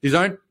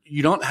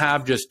don't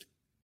have just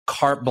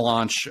carte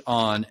blanche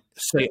on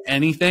say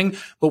anything.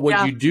 But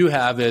what you do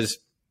have is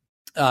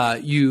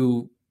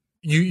you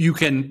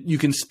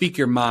can speak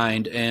your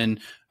mind, and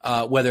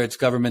whether it's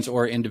governments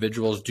or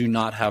individuals do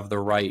not have the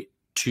right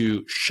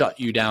to shut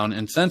you down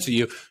and censor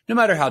you, no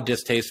matter how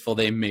distasteful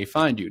they may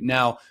find you.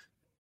 Now,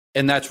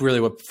 and that's really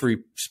what free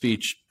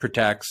speech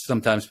protects.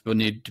 Sometimes people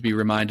need to be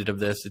reminded of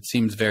this. It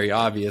seems very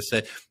obvious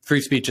that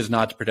free speech is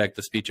not to protect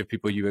the speech of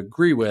people you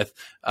agree with.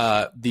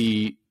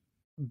 The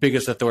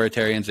biggest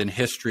authoritarians in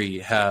history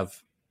have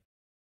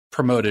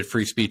promoted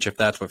free speech, if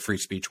that's what free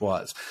speech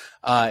was.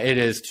 It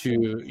is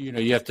to,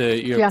 you have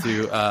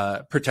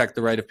to protect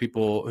the right of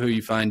people who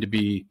you find to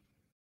be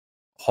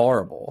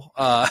horrible,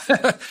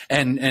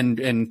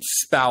 and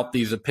spout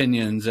these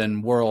opinions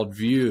and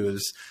worldviews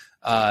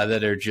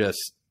that are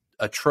just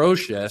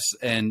atrocious.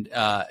 And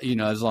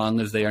as long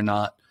as they are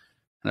not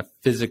kind of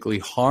physically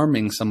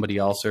harming somebody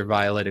else or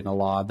violating a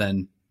law,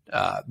 then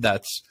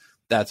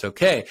that's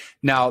okay.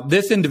 Now,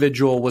 this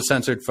individual was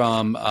censored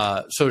from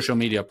social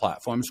media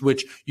platforms,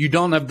 which you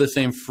don't have the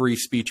same free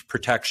speech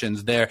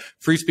protections there.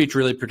 Free speech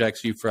really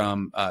protects you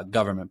from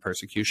government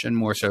persecution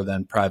more so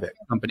than private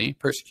company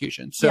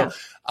persecution. So,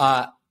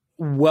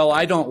 well,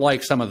 I don't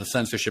like some of the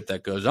censorship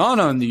that goes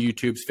on the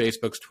YouTubes,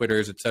 Facebooks,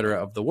 Twitters, et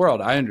cetera, of the world.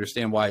 I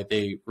understand why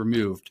they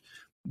removed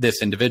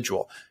this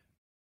individual.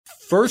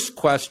 first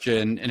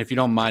question, and if you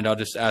don't mind, I'll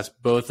just ask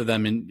both of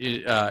them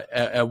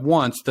at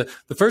once.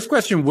 The first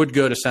question would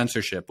go to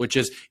censorship, which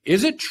is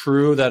it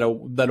true that a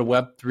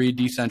Web3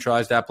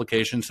 decentralized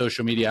application,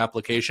 social media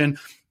application,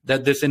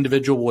 that this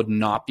individual would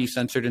not be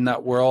censored in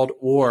that world,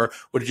 or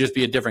would it just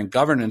be a different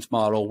governance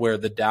model where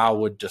the DAO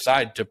would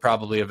decide to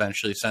probably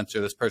eventually censor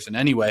this person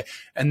anyway?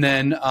 And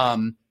then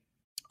on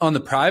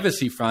the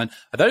privacy front,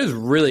 I thought it was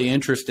really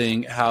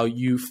interesting how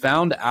you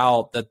found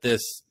out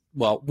that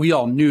we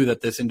all knew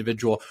that this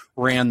individual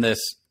ran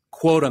this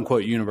quote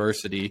unquote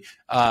university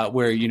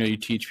where, you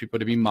teach people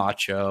to be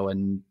macho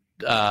and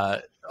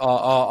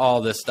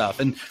all this stuff.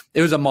 And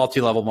it was a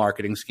multi-level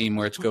marketing scheme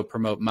where it's go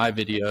promote my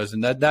videos.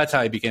 And that's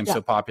how he became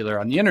so popular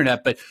on the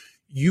internet. But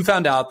you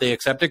found out they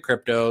accepted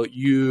crypto.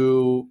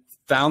 You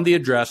found the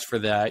address for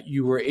that.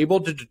 You were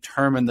able to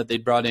determine that they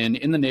brought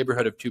in the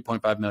neighborhood of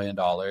 $2.5 million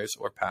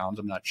or pounds.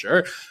 I'm not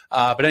sure.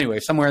 But anyway,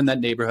 somewhere in that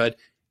neighborhood.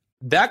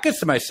 That gets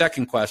to my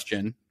second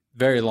question.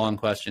 Very long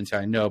questions here,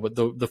 I know, but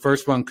the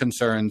first one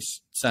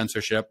concerns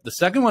censorship. The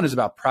second one is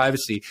about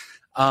privacy.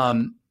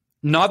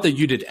 Not that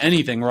you did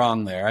anything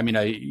wrong there. I mean,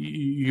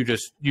 you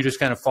just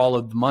kind of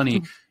followed the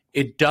money. Mm-hmm.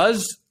 It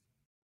does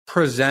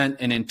present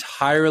an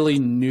entirely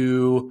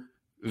new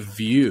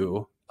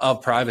view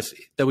of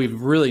privacy that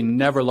we've really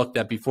never looked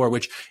at before,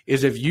 which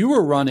is if you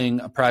were running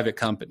a private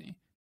company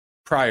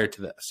prior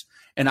to this,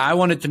 and I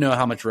wanted to know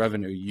how much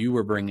revenue you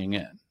were bringing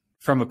in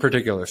from a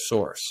particular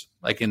source,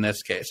 like in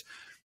this case,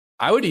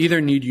 I would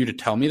either need you to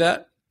tell me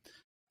that,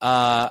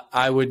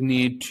 I would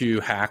need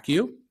to hack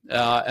you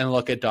and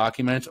look at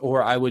documents,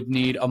 or I would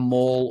need a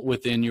mole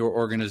within your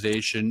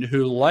organization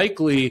who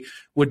likely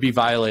would be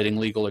violating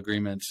legal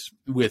agreements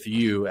with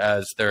you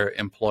as their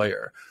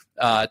employer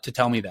to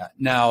tell me that.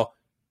 Now,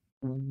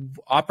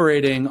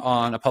 operating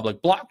on a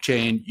public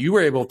blockchain, you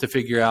were able to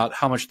figure out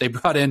how much they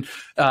brought in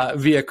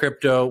via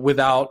crypto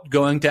without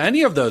going to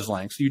any of those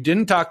lengths. You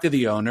didn't talk to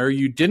the owner.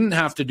 You didn't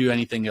have to do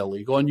anything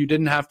illegal, and you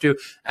didn't have to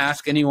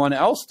ask anyone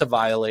else to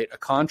violate a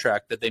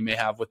contract that they may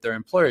have with their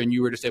employer, and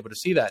you were just able to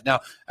see that.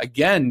 Now,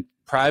 again,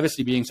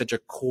 privacy being such a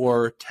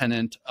core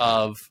tenet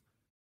of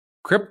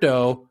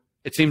crypto,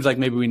 it seems like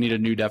maybe we need a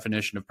new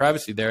definition of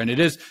privacy there. And it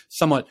is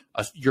somewhat,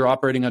 you're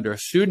operating under a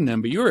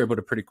pseudonym, but you were able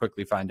to pretty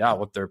quickly find out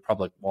what their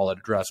public wallet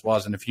address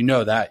was. And if you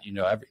know that, you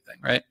know everything,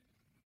 right?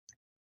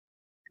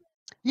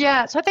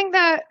 Yeah, so I think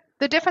that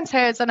the difference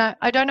here is, and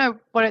I don't know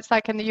what it's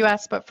like in the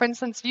US, but for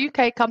instance,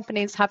 UK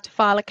companies have to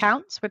file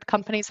accounts with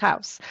Companies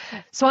House.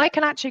 So I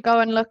can actually go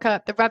and look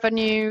at the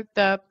revenue,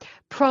 the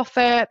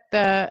profit,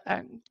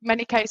 in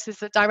many cases,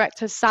 the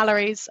directors'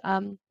 salaries,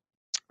 and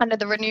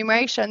the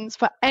remunerations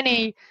for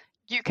any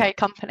UK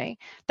company.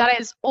 That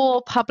is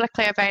all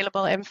publicly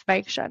available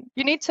information.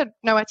 You need to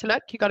know where to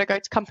look. You got to go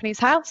to Companies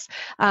House,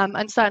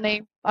 and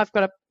certainly I've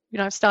got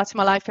started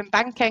my life in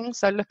banking,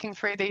 so looking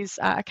through these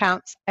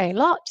accounts a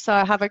lot. So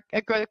I have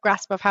a good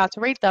grasp of how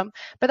to read them.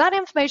 But that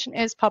information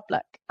is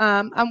public,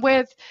 and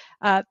with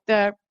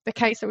the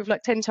case that we've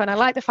looked into, and I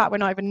like the fact we're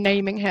not even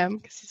naming him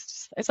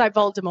because it's like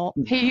Voldemort,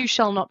 he who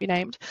shall not be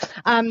named.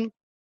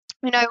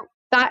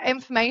 That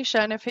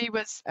information, if he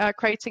was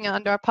creating it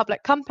under a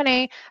public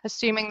company,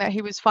 assuming that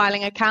he was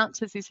filing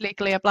accounts as he's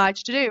legally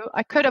obliged to do,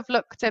 I could have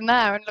looked in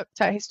there and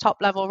looked at his top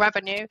level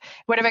revenue.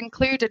 Would have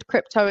included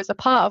crypto as a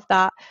part of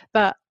that,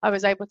 but I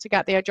was able to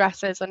get the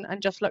addresses and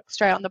just look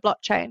straight on the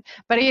blockchain.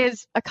 But he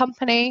is a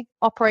company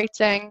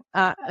operating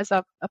as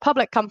a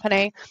public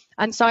company.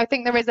 And so I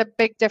think there is a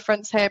big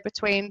difference here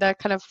between the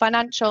kind of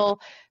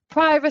financial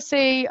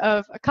privacy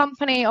of a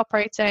company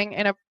operating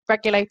in a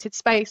regulated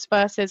space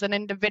versus an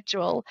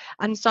individual.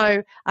 And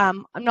so I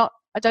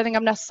don't think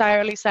I'm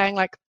necessarily saying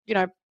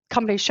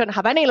companies shouldn't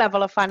have any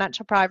level of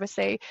financial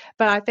privacy,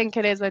 but I think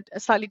it is a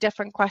slightly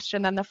different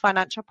question than the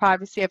financial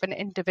privacy of an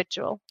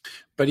individual.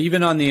 But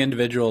even on the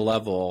individual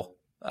level,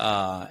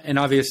 and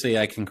obviously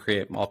I can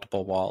create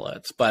multiple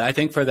wallets, but I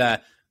think for the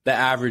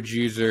average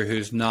user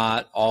who's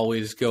not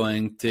always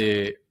going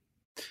to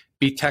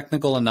be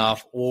technical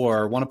enough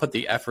or want to put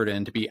the effort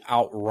in to be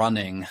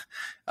outrunning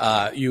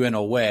you in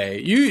a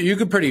way, you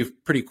could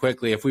pretty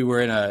quickly, if we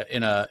were in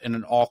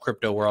an all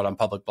crypto world on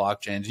public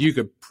blockchains, you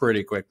could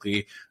pretty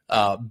quickly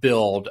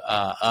build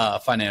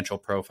a financial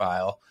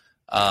profile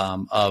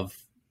of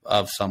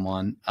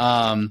someone.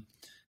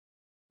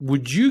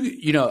 Would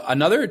you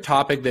another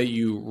topic that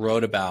you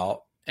wrote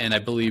about, and I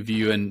believe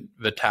you and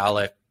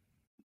Vitalik,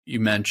 you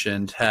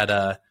mentioned,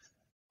 had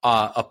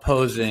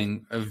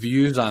opposing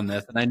views on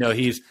this, and I know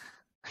he's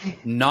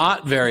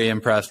not very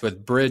impressed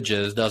with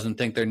bridges, doesn't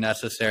think they're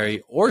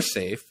necessary or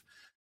safe.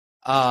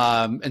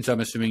 And so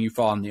I'm assuming you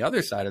fall on the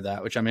other side of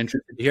that, which I'm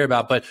interested to hear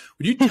about. But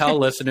would you tell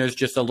listeners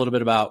just a little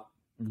bit about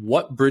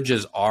what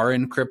bridges are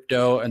in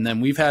crypto? And then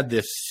we've had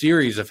this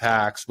series of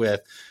hacks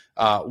with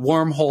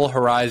Wormhole,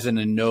 Horizon,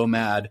 and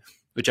Nomad,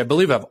 which I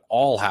believe have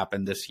all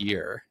happened this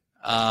year.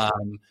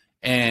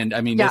 And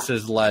I mean, This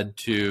has led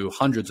to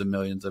hundreds of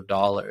millions of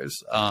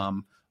dollars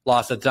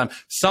lost at the time,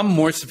 some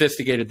more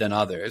sophisticated than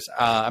others.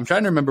 I'm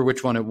trying to remember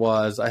which one it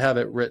was. I have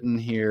it written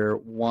here,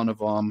 one of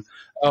them.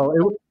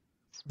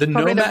 The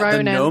Probably Nomad,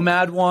 the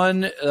Nomad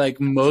one,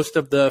 like most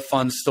of the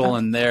funds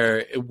stolen there,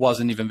 it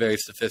wasn't even very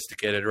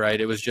sophisticated, right?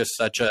 It was just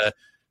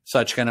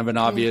such kind of an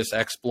obvious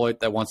exploit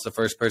that once the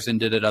first person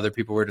did it, other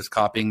people were just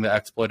copying the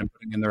exploit and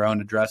putting in their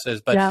own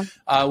addresses. But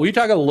we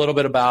talk a little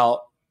bit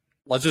about,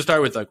 let's just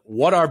start with like,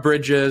 what are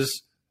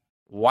bridges?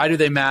 Why do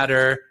they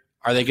matter?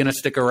 Are they going to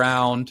stick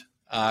around?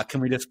 Can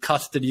we just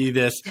custody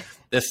this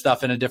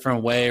stuff in a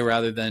different way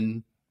rather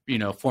than,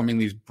 forming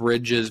these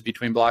bridges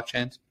between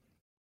blockchains?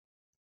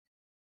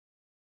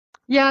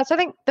 Yeah, so I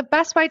think the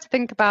best way to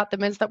think about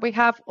them is that we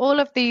have all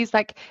of these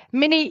like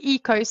mini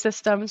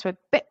ecosystems with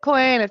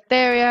Bitcoin,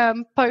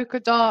 Ethereum,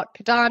 Polkadot,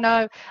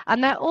 Cardano,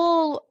 and they're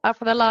all,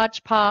 for the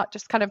large part,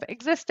 just kind of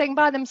existing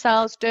by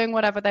themselves, doing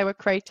whatever they were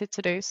created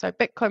to do. So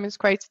Bitcoin was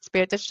created to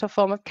be a digital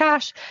form of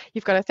cash.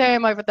 You've got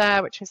Ethereum over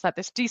there, which is like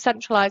this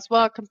decentralized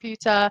world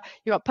computer.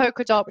 You've got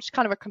Polkadot, which is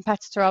kind of a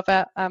competitor of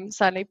it.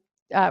 Certainly,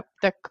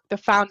 the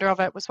founder of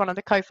it was one of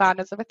the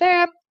co-founders of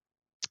Ethereum.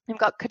 You've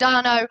got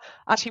Cardano,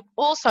 actually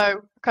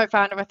also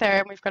co-founder of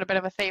Ethereum. We've got a bit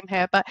of a theme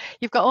here, but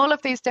you've got all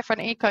of these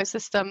different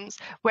ecosystems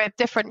with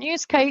different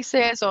use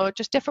cases or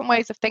just different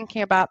ways of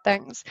thinking about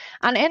things.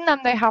 And in them,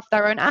 they have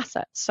their own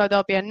assets. So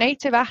there'll be a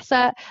native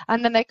asset,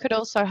 and then they could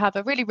also have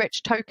a really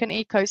rich token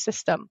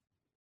ecosystem.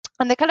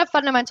 And the kind of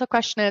fundamental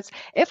question is,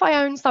 if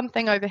I own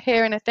something over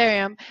here in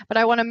Ethereum, but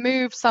I want to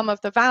move some of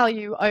the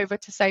value over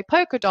to, say,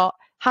 Polkadot,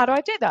 how do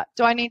I do that?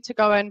 Do I need to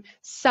go and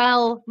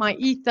sell my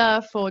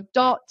Ether for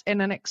DOT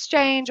in an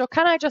exchange, or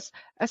can I just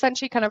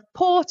essentially kind of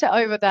port it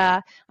over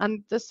there?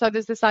 And so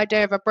there's this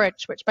idea of a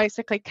bridge, which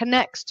basically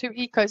connects two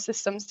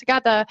ecosystems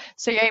together.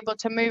 So you're able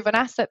to move an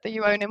asset that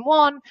you own in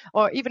one,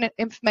 or even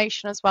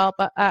information as well,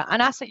 but an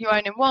asset you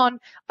own in one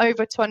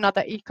over to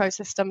another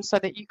ecosystem so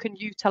that you can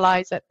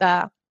utilize it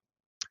there,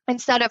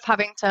 instead of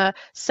having to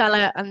sell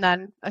it and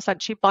then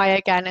essentially buy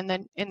again in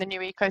the new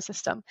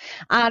ecosystem.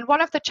 And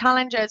one of the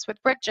challenges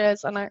with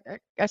bridges, and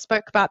I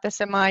spoke about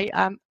this in my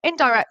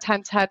indirect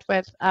head-to-head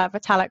with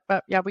Vitalik,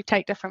 but yeah, we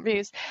take different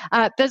views.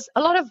 There's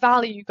a lot of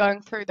value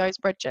going through those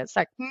bridges,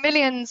 like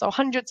millions or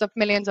hundreds of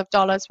millions of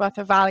dollars worth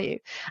of value.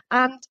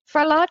 And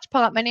for a large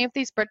part, many of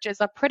these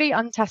bridges are pretty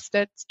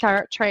untested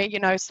territory.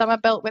 Some are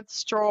built with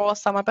straw,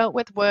 some are built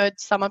with wood,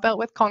 some are built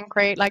with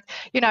concrete.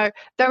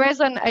 There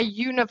isn't a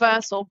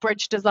universal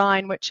bridge design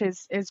which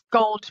is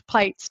gold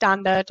plate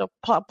standard or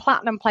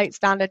platinum plate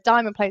standard,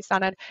 diamond plate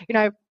standard.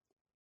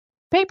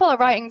 People are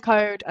writing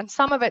code and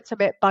some of it's a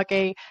bit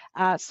buggy,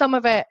 some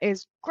of it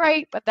is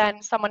great, but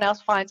then someone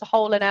else finds a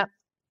hole in it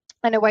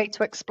and a way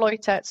to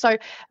exploit it. So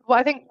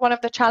I think one of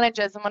the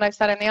challenges, and what I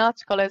said in the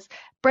article, is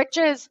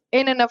bridges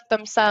in and of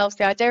themselves,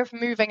 the idea of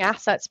moving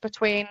assets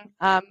between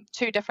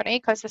two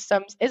different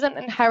ecosystems isn't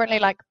inherently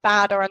like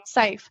bad or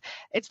unsafe.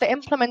 It's the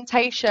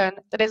implementation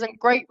that isn't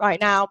great right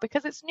now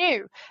because it's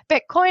new.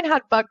 Bitcoin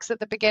had bugs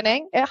at the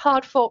beginning. It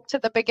hard forked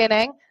at the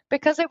beginning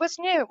because it was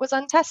new, it was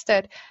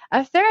untested.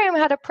 Ethereum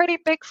had a pretty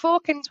big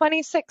fork in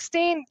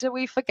 2016. Do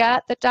we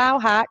forget the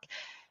DAO hack?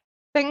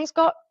 Things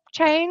got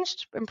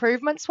changed,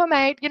 improvements were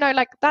made.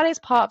 That is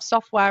part of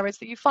software, is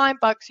that you find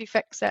bugs, you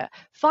fix it.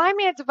 Find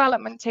me a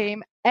development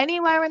team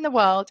anywhere in the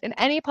world, in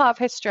any part of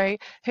history,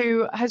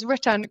 who has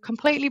written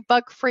completely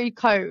bug-free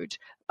code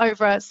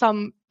over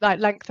some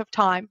length of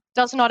time.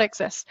 Does not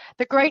exist.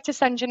 The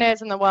greatest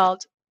engineers in the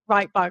world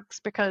write bugs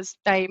because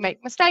they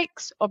make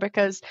mistakes or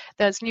because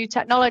there's new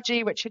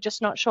technology which you're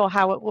just not sure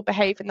how it will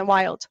behave in the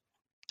wild.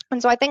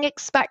 And so I think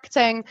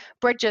expecting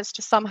bridges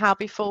to somehow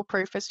be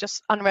foolproof is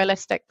just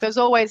unrealistic. There's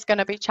always going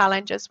to be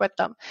challenges with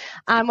them.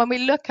 And when we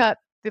look at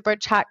the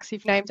bridge hacks,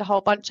 you've named a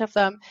whole bunch of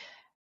them,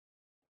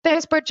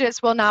 those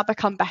bridges will now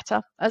become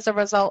better as a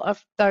result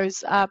of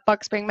those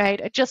bugs being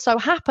made. It just so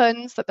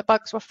happens that the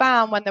bugs were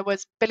found when there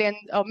was billions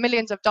or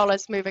millions of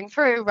dollars moving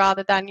through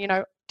rather than,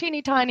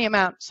 teeny tiny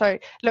amount. So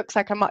it looks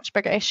like a much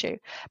bigger issue.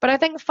 But I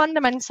think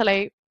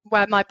fundamentally,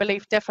 where my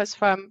belief differs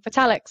from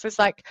Vitalik's is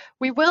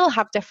we will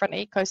have different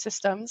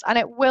ecosystems and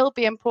it will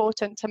be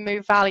important to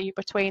move value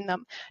between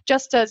them,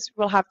 just as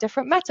we'll have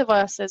different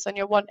metaverses and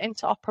you'll want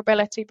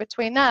interoperability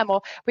between them,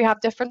 or we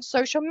have different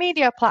social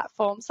media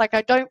platforms. I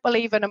don't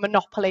believe in a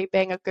monopoly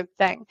being a good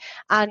thing.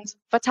 And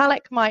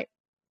Vitalik might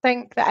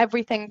think that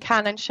everything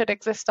can and should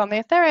exist on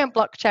the Ethereum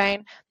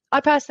blockchain. I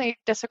personally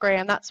disagree,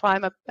 and that's why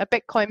I'm a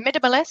Bitcoin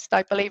minimalist.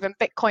 I believe in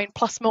Bitcoin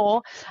plus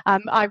more.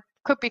 I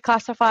could be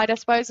classified, I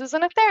suppose, as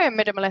an Ethereum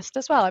minimalist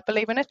as well. I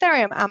believe in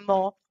Ethereum and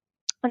more.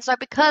 And so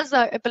because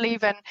I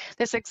believe in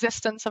this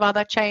existence of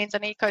other chains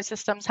and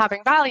ecosystems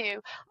having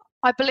value,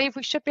 I believe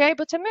we should be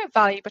able to move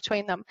value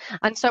between them.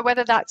 And so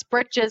whether that's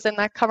bridges in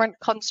their current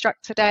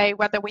construct today,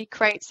 whether we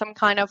create some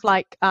kind of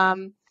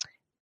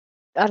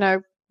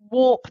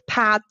warp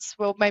pads,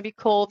 we'll maybe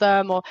call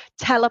them, or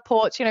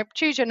teleports,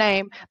 choose your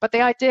name. But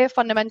the idea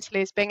fundamentally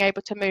is being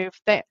able to move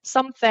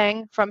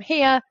something from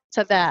here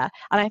to there.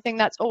 And I think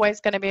that's always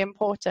going to be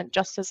important,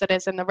 just as it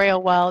is in the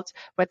real world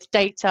with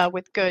data,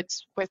 with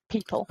goods, with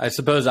people. I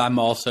suppose I'm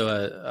also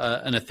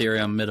an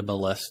Ethereum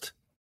minimalist.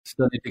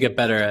 Still need to get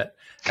better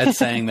at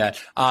saying that.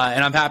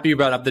 And I'm happy you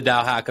brought up the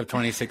DAO hack of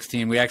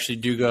 2016. We actually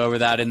do go over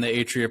that in the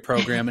Atria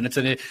program, and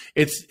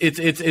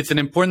it's an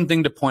important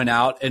thing to point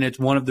out, and it's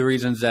one of the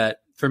reasons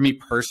that for me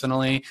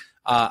personally,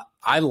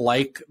 I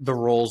like the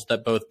roles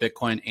that both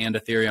Bitcoin and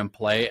Ethereum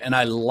play, and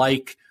I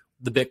like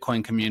the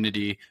Bitcoin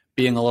community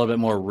being a little bit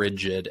more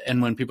rigid.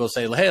 And when people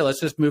say, hey, let's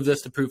just move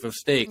this to proof of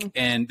stake,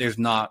 and there's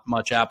not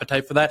much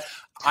appetite for that,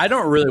 I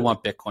don't really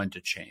want Bitcoin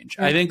to change.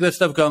 I think the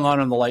stuff going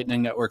on the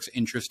Lightning Network's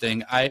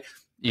interesting.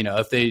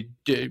 If they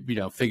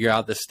do, figure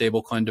out the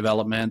stablecoin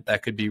development,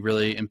 that could be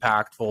really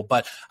impactful.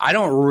 But I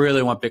don't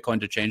really want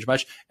Bitcoin to change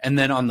much. And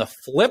then on the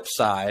flip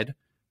side,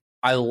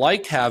 I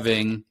like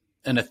having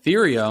an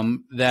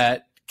Ethereum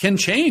that can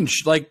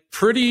change like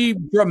pretty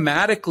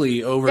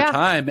dramatically over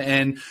time.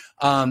 And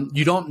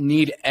you don't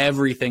need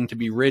everything to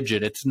be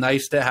rigid. It's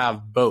nice to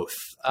have both,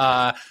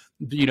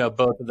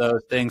 both of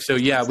those things. So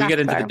yeah, we get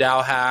into the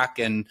DAO hack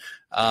and,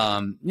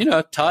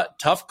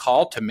 tough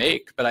call to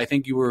make, but I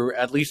think you were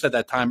at least at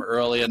that time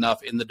early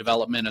enough in the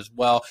development as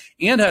well,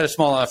 and had a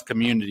small enough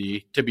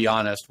community, to be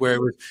honest, where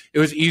it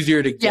was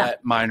easier to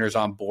get miners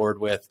on board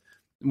with,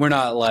 we're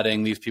not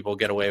letting these people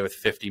get away with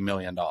 $50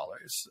 million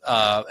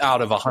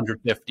out of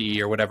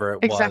 150 or whatever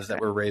it was that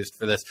were raised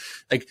for this.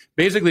 Like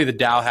basically the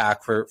DAO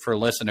hack for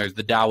listeners,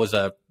 the DAO was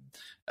a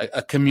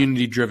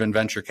community-driven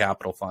venture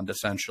capital fund,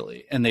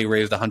 essentially, and they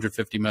raised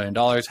 $150 million.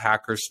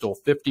 Hackers stole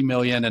 $50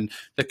 million, and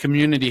the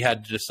community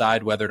had to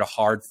decide whether to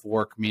hard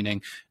fork,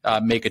 meaning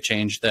make a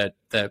change that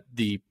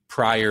the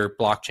prior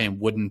blockchain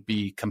wouldn't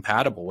be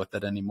compatible with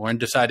it anymore, and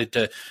decided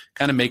to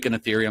kind of make an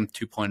Ethereum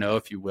 2.0,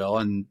 if you will,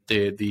 and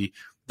the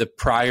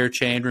prior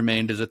chain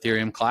remained as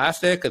Ethereum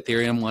Classic.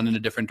 Ethereum went in a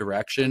different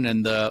direction,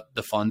 and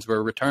the funds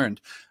were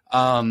returned.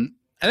 I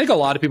think a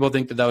lot of people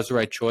think that was the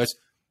right choice.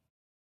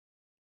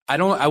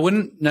 I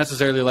wouldn't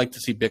necessarily like to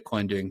see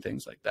Bitcoin doing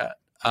things like that.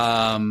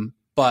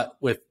 But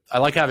I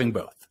like having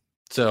both.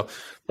 So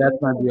that's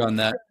my view on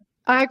that.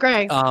 I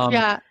agree.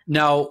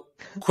 Now,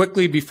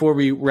 quickly before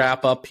we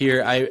wrap up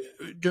here,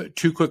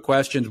 two quick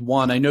questions.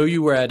 One, I know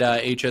you were at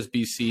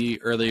HSBC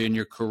earlier in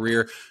your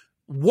career.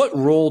 What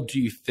role do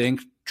you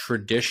think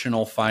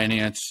traditional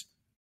finance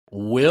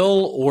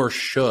will or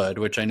should,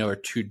 which I know are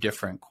two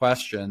different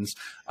questions,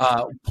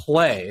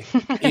 play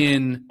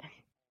in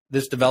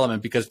this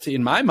development? Because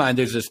in my mind,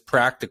 there's this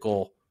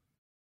practical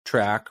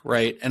track,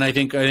 right? And I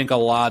think a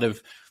lot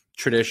of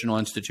traditional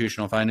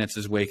institutional finance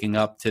is waking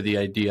up to the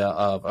idea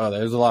of,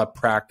 there's a lot of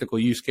practical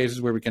use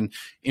cases where we can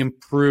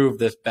improve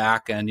this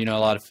back end. A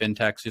lot of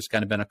fintechs just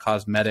kind of been a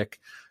cosmetic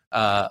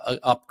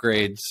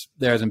upgrades.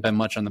 There hasn't been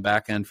much on the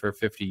back end for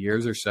 50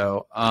 years or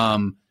so.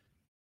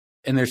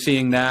 And they're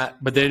seeing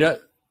that, but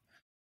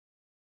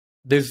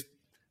there's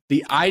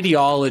the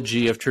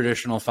ideology of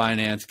traditional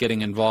finance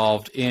getting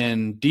involved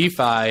in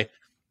DeFi.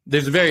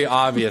 There's a very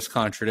obvious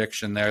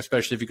contradiction there,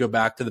 especially if you go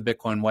back to the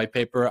Bitcoin white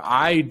paper.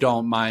 I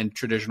don't mind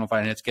traditional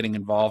finance getting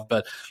involved,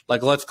 but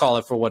let's call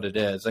it for what it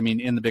is. I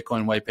mean, in the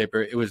Bitcoin white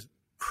paper, it was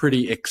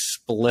pretty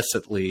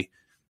explicitly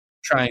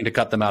trying to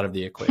cut them out of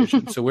the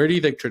equation. So where do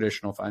you think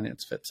traditional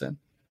finance fits in?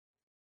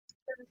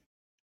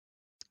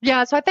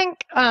 Yeah, so I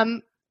think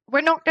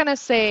we're not going to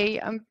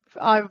see,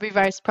 I would be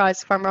very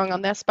surprised if I'm wrong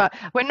on this, but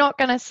we're not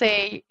going to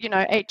see,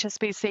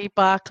 HSBC,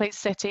 Barclays,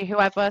 Citi,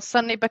 whoever,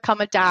 suddenly become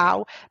a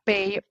DAO,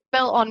 be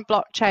built on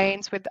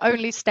blockchains with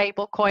only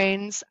stable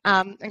coins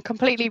and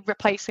completely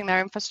replacing their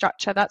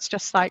infrastructure. That's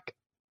just like,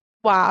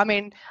 wow. I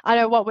mean, I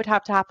know what would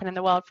have to happen in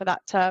the world for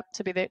that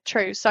to be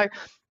true. So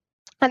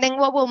I think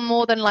what we'll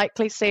more than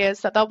likely see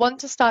is that they'll want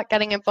to start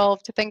getting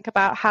involved to think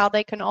about how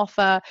they can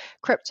offer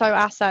crypto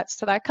assets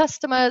to their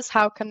customers.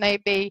 How can they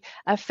be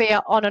a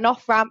fiat on and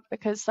off ramp,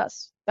 because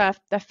that's their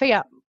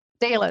fiat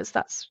dealers.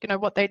 That's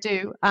what they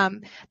do.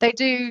 They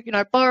do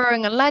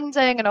borrowing and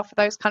lending and offer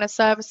those kind of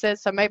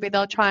services. So maybe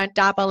they'll try and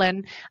dabble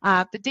in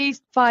the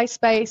DeFi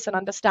space and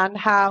understand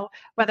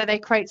whether they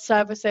create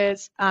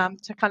services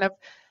to kind of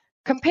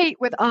compete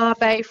with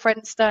Aave, for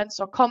instance,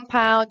 or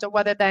Compound, or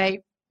whether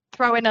they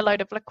throw in a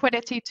load of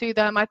liquidity to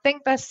them. I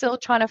think they're still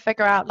trying to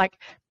figure out,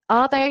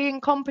 are they in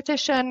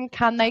competition?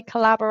 Can they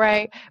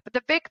collaborate? But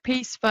the big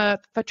piece for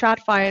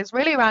TradFi is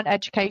really around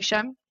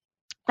education.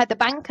 The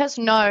bankers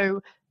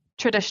know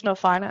traditional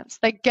finance.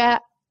 They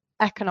get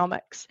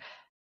economics.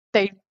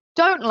 They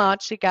don't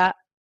largely get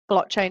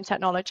blockchain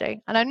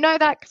technology. And I know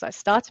that because I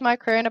started my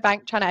career in a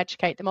bank trying to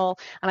educate them all.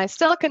 And I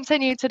still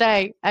continue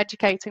today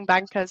educating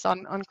bankers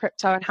on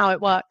crypto and how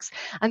it works.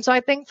 And so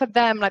I think for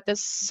them,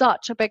 there's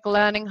such a big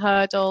learning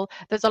hurdle.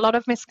 There's a lot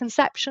of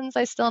misconceptions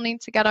they still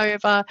need to get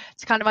over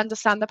to kind of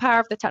understand the power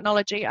of the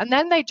technology. And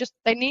then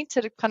they need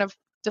to kind of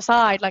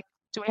decide,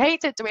 do we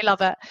hate it? Do we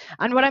love it?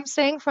 And what I'm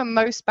seeing from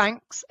most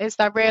banks is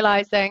they're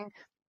realizing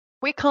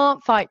we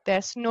can't fight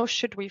this, nor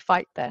should we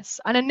fight this.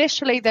 And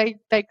initially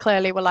they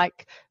clearly were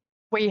like,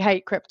 we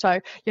hate crypto.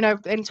 In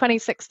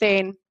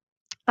 2016,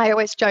 I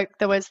always joke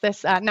there was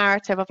this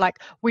narrative of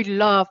we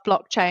love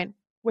blockchain.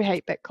 we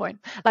hate Bitcoin.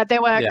 Like they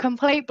were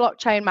complete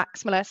blockchain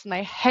maximalists and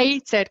they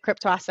hated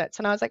crypto assets.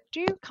 And I was like, do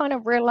you kind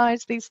of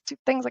realize these two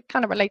things are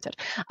kind of related?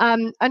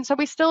 And so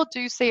we still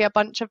do see a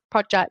bunch of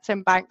projects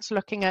in banks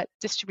looking at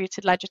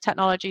distributed ledger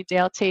technology,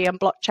 DLT, and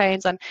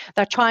blockchains, and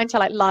they're trying to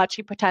like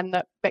largely pretend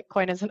that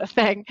Bitcoin isn't a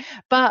thing.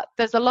 But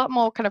there's a lot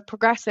more kind of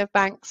progressive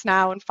banks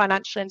now and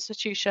financial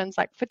institutions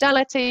like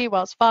Fidelity,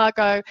 Wells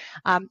Fargo,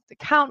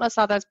 countless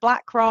others,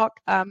 BlackRock,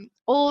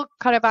 all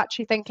kind of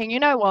actually thinking, you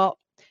know what?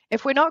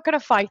 If we're not going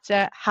to fight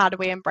it, how do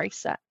we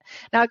embrace it?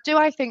 Now, do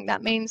I think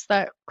that means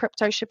that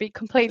crypto should be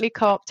completely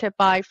co-opted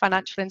by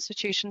financial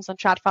institutions and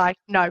TradFi?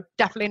 No,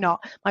 definitely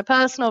not. My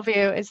personal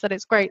view is that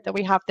it's great that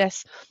we have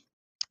this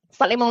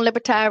slightly more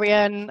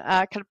libertarian,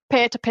 kind of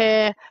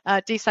peer-to-peer,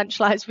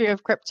 decentralized view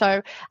of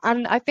crypto.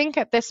 And I think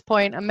at this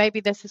point, and maybe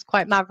this is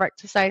quite maverick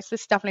to say, so this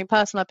is definitely a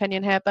personal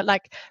opinion here, but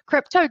like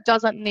crypto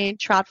doesn't need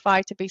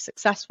TradFi to be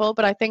successful,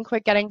 but I think we're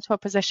getting to a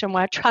position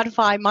where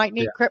TradFi might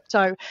need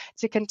crypto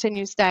to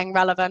continue staying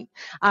relevant.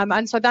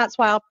 And so that's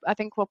why I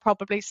think we'll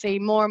probably see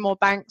more and more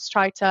banks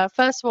try to,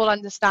 first of all,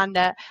 understand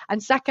it,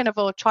 and second of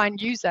all, try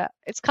and use it.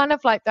 It's kind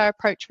of like their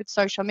approach with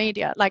social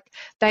media. Like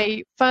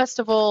they, first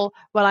of all,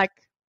 were like,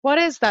 what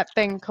is that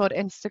thing called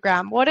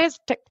Instagram? What is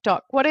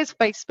TikTok? What is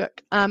Facebook?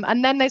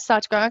 And then they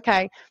start to go,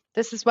 okay,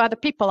 this is where the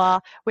people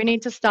are. We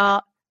need to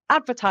start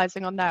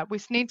advertising on there. We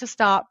need to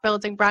start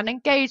building brand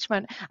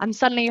engagement. And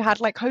suddenly you had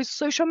like whole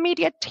social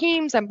media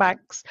teams and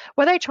banks.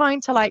 Were they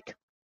trying to like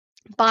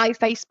buy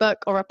Facebook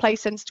or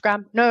replace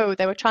Instagram? No,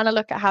 they were trying to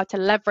look at how to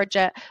leverage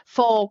it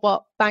for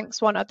what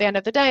banks want at the end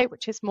of the day,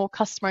 which is more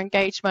customer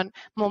engagement,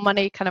 more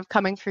money kind of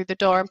coming through the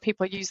door and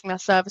people using their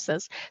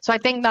services. So I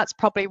think that's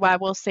probably where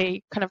we'll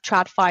see kind of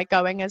TradFi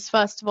going, is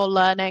first of all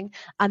learning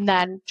and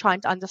then trying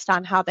to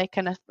understand how they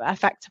can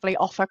effectively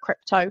offer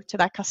crypto to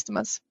their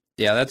customers.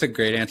 Yeah, that's a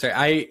great answer.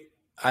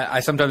 I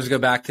sometimes go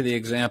back to the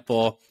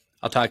example,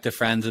 I'll talk to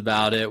friends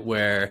about it,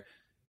 where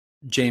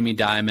Jamie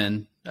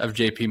Dimon of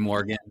JP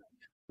Morgan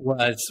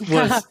was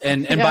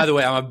and by the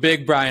way, I'm a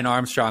big Brian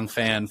Armstrong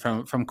fan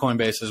from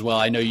Coinbase as well.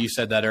 I know you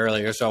said that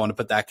earlier, so I want to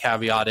put that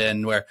caveat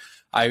in where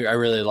I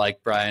really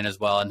like Brian as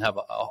well and have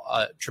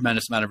a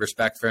tremendous amount of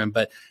respect for him.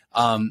 But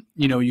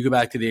you go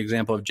back to the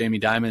example of Jamie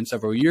Dimon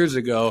several years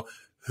ago,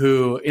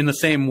 who in the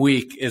same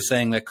week is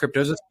saying that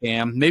crypto is a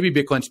scam, maybe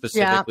Bitcoin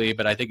specifically,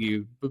 but I think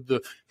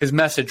his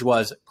message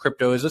was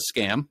crypto is a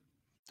scam.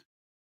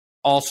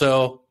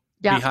 Also,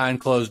 behind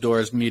closed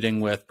doors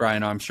meeting with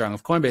Brian Armstrong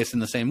of Coinbase in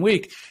the same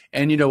week.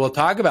 And, we'll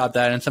talk about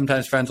that. And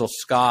sometimes friends will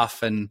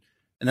scoff. And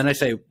then I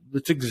say,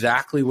 that's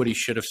exactly what he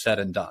should have said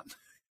and done.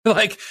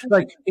 like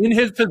in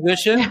his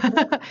position.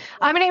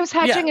 I mean, he was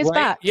hedging his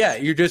bet. Yeah.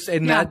 You're just,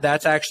 and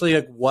that's actually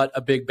like what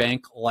a big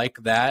bank like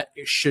that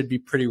should be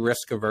pretty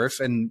risk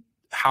averse. And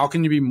how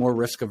can you be more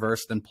risk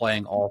averse than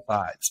playing all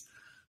sides?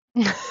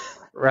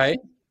 Right?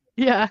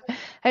 Yeah,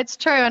 it's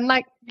true. And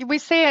like, we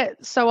see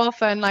it so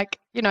often, like,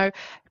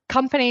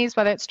 companies,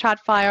 whether it's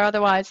TradFi or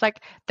otherwise, like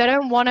they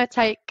don't want to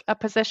take a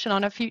position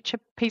on a future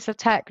piece of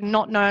tech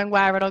not knowing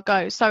where it'll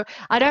go. So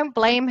I don't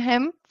blame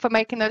him for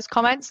making those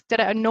comments. Did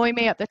it annoy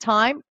me at the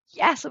time?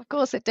 Yes, of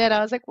course it did.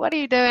 I was like, what are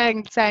you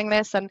doing saying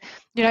this? And,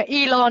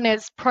 Elon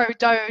is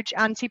pro-Doge,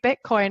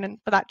 anti-Bitcoin, and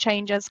that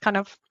changes kind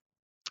of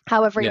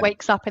however he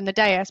wakes up in the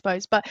day, I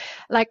suppose. But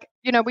like,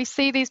 we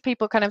see these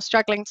people kind of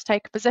struggling to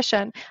take a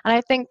position. And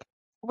I think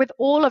with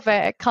all of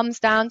it, it comes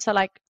down to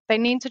like, they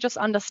need to just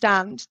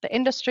understand the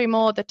industry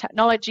more, the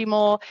technology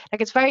more.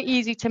 Like, it's very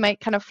easy to make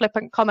kind of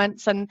flippant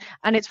comments and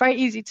it's very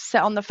easy to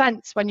sit on the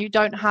fence when you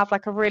don't have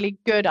like a really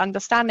good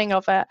understanding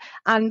of it.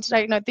 And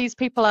these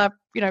people are,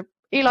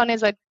 Elon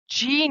is a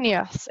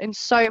genius in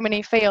so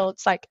many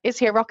fields. Like, is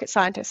he a rocket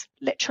scientist?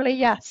 Literally,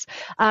 yes.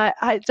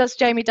 Does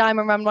Jamie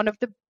Dimon run one of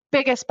the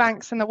biggest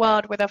banks in the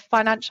world with a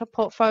financial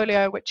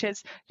portfolio which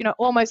is,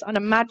 almost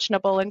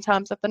unimaginable in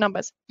terms of the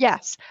numbers?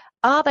 Yes.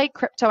 Are they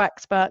crypto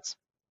experts?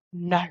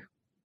 No.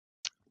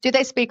 Do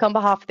they speak on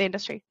behalf of the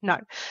industry? No.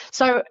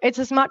 So it's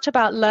as much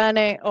about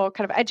learning or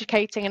kind of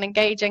educating and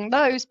engaging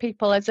those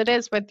people as it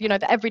is with,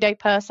 the everyday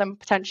person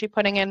potentially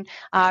putting in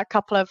a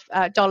couple of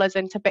dollars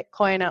into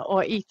Bitcoin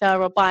or Ether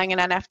or buying an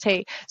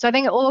NFT. So I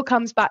think it all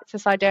comes back to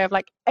this idea of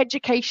like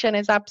education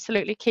is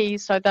absolutely key,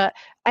 so that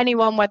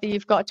anyone, whether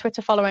you've got a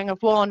Twitter following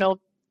of 1 or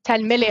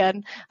 10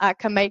 million,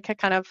 can make a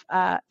kind of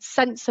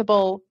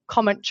sensible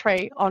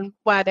commentary on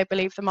where they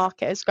believe the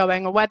market is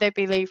going, or where they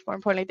believe, more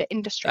importantly, the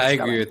industry is going.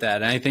 I agree with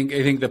that. And I think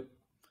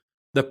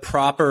the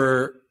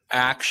proper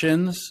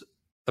actions,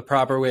 the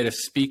proper way to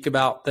speak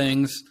about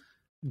things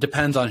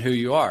depends on who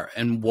you are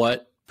and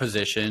what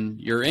position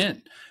you're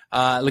in.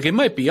 Like, it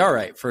might be all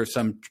right for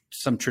some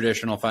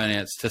traditional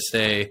finance to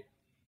stay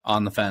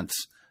on the fence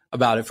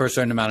about it for a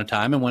certain amount of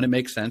time, and when it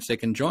makes sense, they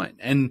can join.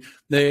 And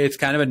it's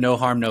kind of a no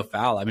harm, no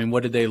foul. I mean,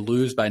 what did they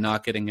lose by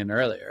not getting in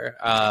earlier?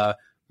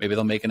 Maybe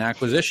they'll make an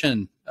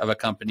acquisition of a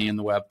company in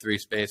the Web3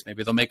 space.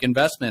 Maybe they'll make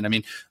investment. I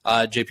mean,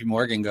 JP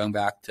Morgan, going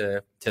back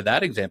to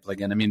that example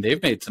again, I mean,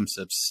 they've made some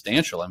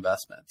substantial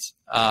investments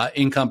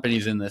in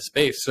companies in this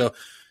space. So,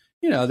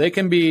 they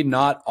can be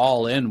not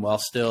all in while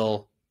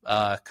still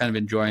kind of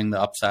enjoying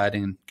the upside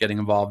and getting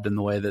involved in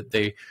the way that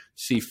they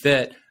see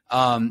fit.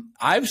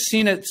 I've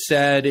seen it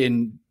said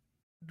in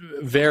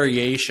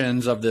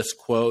variations of this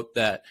quote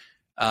that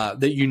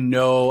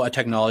a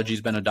technology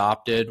has been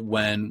adopted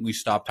when we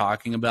stop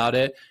talking about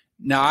it.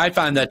 Now, I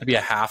find that to be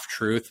a half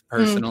truth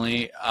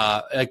personally.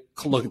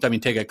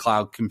 Take a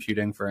cloud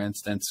computing, for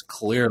instance,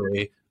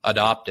 clearly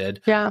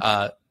adopted.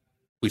 Yeah.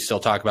 We still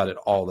talk about it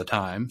all the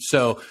time.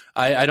 So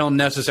I don't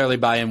necessarily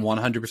buy in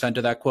 100%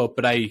 to that quote,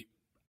 but I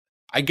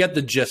get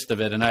the gist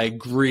of it, and I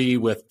agree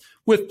with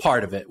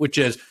part of it, which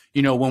is,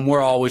 when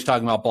we're always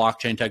talking about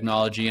blockchain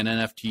technology and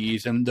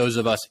NFTs, and those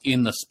of us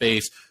in the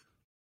space,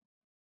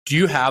 do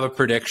you have a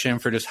prediction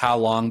for just how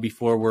long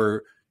before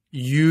we're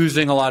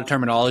using a lot of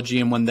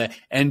terminology and when the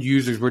end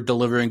users were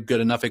delivering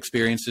good enough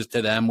experiences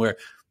to them where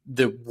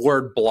the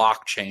word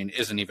blockchain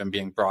isn't even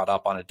being brought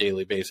up on a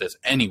daily basis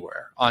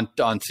anywhere on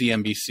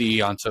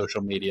CNBC, on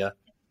social media?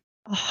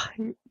 Oh,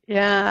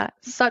 yeah,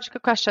 such a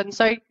good question.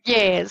 So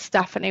years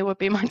definitely would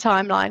be my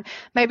timeline.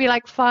 Maybe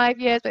like 5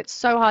 years, but it's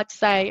so hard to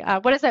say.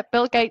 What is it?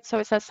 Bill Gates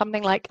always says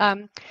something like,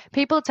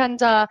 people tend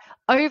to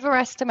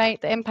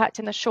overestimate the impact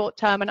in the short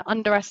term and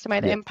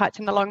underestimate the impact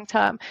in the long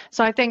term.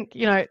 So I think,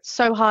 it's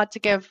so hard to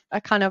give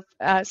a kind of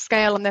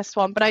scale on this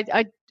one, but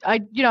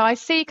I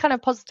see kind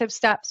of positive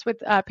steps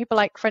with people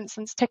like, for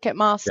instance,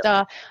 Ticketmaster.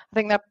 I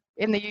think they're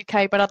in the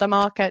UK, but other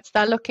markets,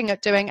 they're looking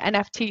at doing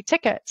NFT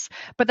tickets,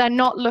 but they're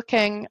not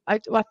looking, I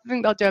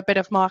think they'll do a bit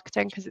of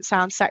marketing because it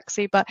sounds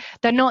sexy, but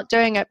they're not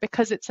doing it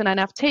because it's an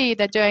NFT.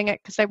 They're doing it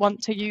because they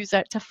want to use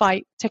it to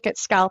fight ticket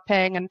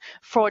scalping and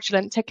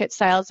fraudulent ticket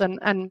sales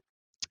and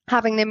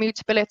having the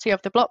immutability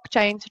of the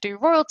blockchain to do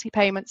royalty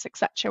payments,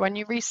 etc., when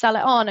you resell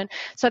it on. And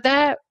so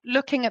they're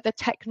looking at the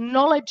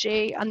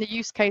technology and the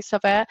use case of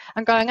it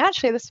and going,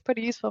 actually, this is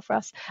pretty useful for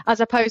us, as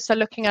opposed to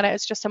looking at it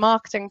as just a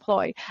marketing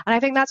ploy. And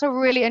I think that's a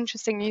really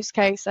interesting use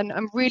case and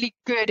really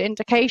good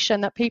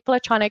indication that people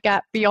are trying to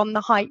get beyond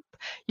the hype.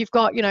 You've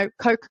got,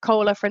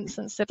 Coca-Cola, for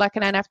instance, did like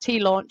an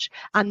NFT launch,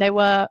 and they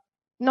were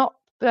not,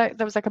 there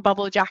was like a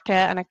bubble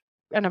jacket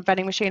and a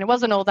vending machine. It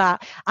wasn't all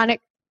that. And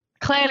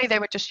clearly they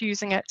were just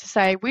using it to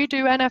say, we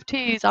do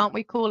NFTs, aren't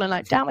we cool? And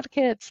like, down with the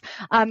kids.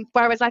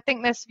 Whereas I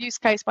think this use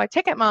case by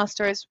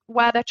Ticketmaster is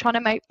where they're trying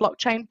to make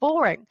blockchain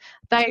boring.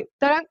 They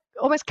don't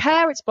almost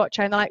care it's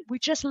blockchain. They're like, we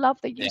just love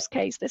the use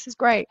case. This is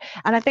great.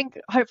 And I think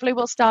hopefully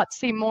we'll start to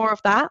see more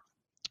of that,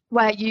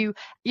 where you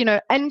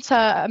enter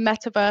a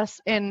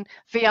metaverse in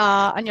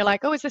VR and you're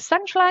like, oh, is this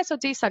centralized or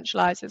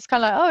decentralized? It's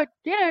kind of like,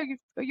 oh,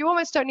 you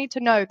almost don't need to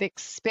know. The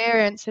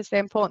experience is the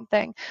important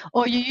thing.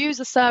 Or you use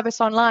a service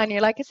online,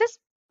 you're like, is this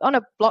on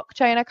a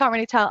blockchain? I can't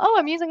really tell. Oh,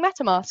 I'm using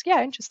MetaMask.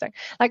 Yeah, interesting.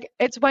 Like,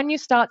 it's when you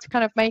start to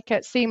kind of make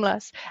it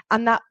seamless,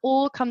 and that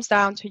all comes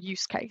down to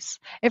use case.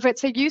 If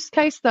it's a use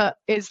case that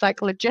is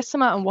like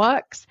legitimate and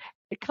works,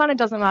 it kind of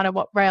doesn't matter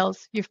what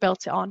rails you've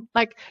built it on.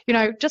 Like,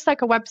 just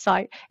like a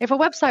website. If a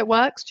website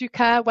works, do you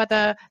care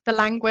whether the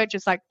language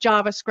is like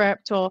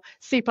JavaScript or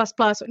C++?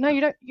 No,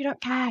 you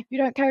don't care. You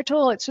don't care at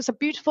all. It's just a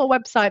beautiful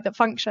website that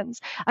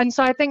functions. And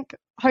so I think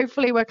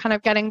hopefully we're kind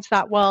of getting to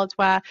that world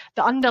where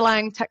the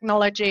underlying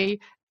technology,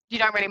 you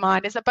don't really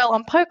mind. Is it built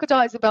on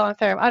Polkadot? Is it built on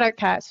Ethereum? I don't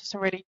care. It's just a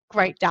really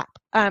great dApp.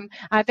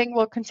 I think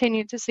we'll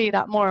continue to see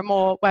that more and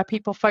more, where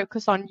people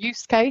focus on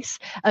use case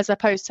as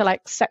opposed to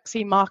like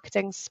sexy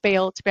marketing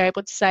spiel to be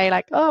able to say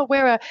like, oh,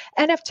 we're a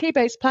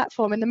NFT-based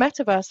platform in the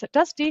metaverse that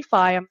does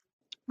DeFi. And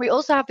we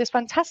also have this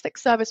fantastic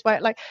service where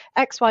like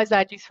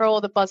XYZ, you throw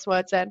all the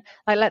buzzwords in.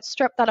 Like, let's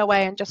strip that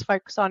away and just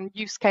focus on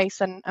use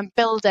case and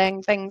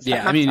building things.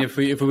 Yeah, I mean, if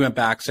we went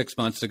back 6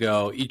 months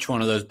ago, each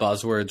one of those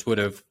buzzwords would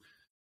have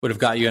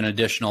got you an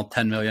additional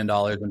 $10 million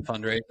in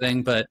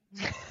fundraising, but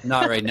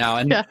not right now.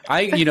 And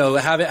I,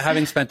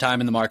 having spent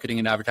time in the marketing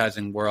and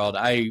advertising world,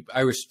 I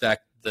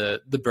respect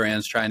the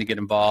brands trying to get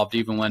involved,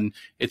 even when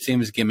it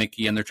seems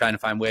gimmicky and they're trying to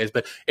find ways.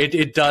 But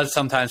it does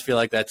sometimes feel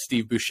like that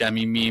Steve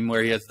Buscemi meme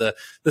where he has the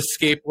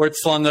skateboard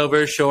slung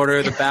over his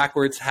shoulder, the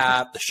backwards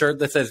hat, the shirt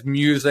that says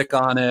music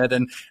on it,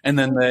 and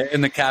then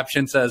the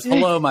caption says,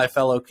 "Hello, my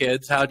fellow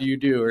kids, how do you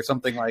do?" or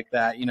something like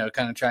that.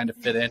 Kind of trying to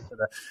fit into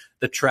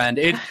the trend.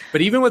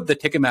 But even with the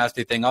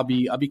Ticketmaster thing, I'll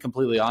be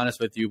completely honest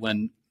with you,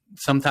 when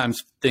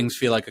sometimes things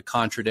feel like a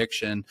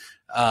contradiction,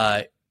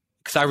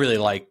 because I really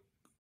like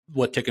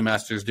what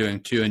Ticketmaster is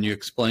doing too, and you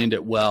explained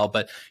it well.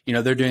 But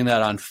they're doing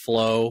that on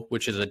Flow,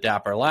 which is a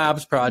Dapper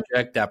Labs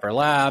project. Dapper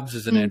Labs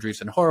is an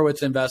Andreessen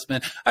Horowitz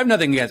investment. I have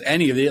nothing against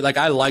any of it. Like,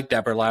 I like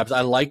Dapper Labs,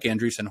 I like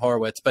Andreessen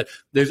Horowitz, but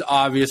there's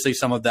obviously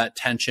some of that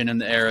tension in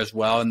the air as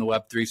well in the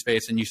Web3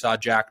 space. And you saw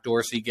Jack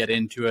Dorsey get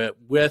into it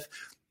with,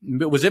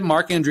 was it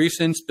Mark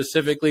Andreessen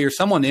specifically, or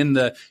someone in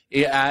the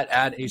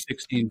at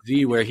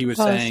A16Z, where he was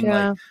saying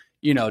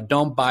like,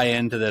 don't buy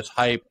into this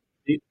hype.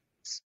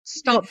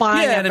 Stop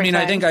buying. Yeah, and I mean,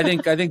 I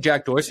think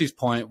Jack Dorsey's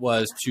point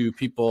was to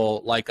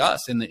people like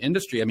us in the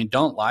industry. I mean,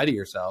 don't lie to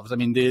yourselves. I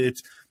mean,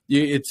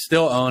 it's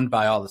still owned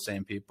by all the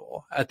same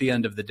people at the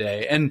end of the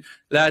day. And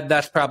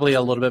that's probably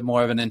a little bit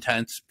more of an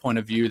intense point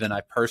of view than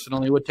I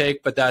personally would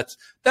take, but that's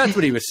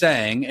what he was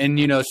saying. And,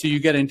 so you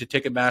get into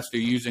Ticketmaster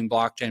using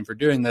blockchain for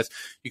doing this,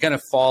 you kind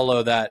of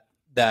follow that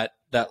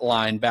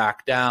line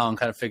back down,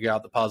 kind of figure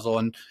out the puzzle.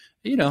 And,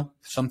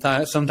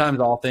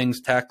 sometimes all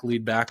things tech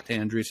lead back to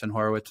Andreessen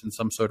Horowitz in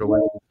some sort of way.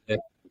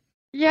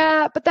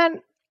 Yeah, but then,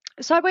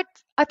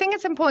 I think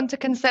it's important to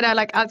consider,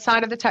 like,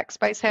 outside of the tech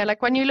space here,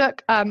 like when you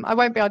look, I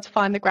won't be able to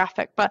find the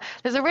graphic, but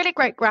there's a really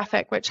great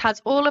graphic which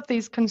has all of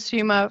these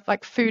consumer,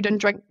 like, food and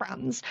drink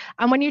brands.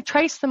 And when you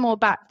trace them all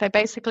back, they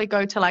basically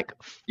go to like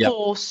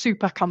 4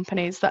 super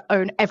companies that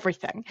own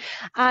everything.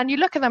 And you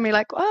look at them, you're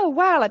like, oh,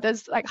 wow, like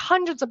there's like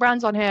hundreds of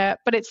brands on here,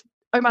 but it's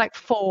owned by like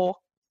 4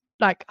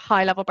 like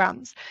high level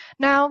brands.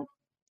 Now,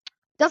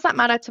 does that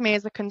matter to me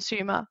as a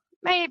consumer?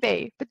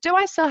 Maybe, but do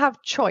I still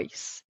have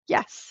choice?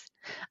 Yes.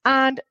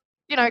 And,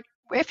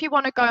 if you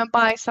want to go and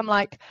buy some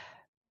like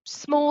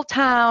small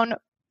town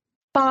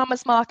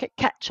farmers market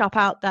ketchup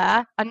out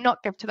there and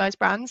not give to those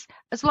brands,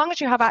 as long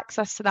as you have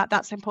access to that,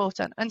 that's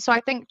important. And so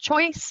I think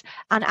choice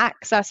and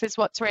access is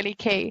what's really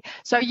key.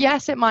 So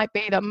yes, it might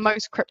be that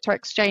most crypto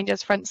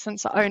exchanges, for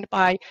instance, are owned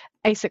by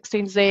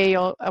A16Z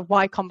or a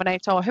Y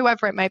Combinator or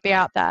whoever it may be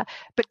out there,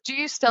 but do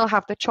you still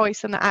have the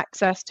choice and the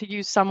access to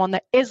use someone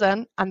that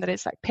isn't, and that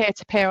is like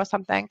peer-to-peer or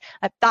something?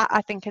 Like that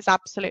I think is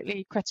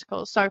absolutely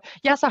critical. So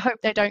yes, I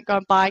hope they don't go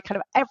and buy kind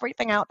of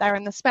everything out there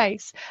in the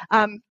space,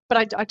 but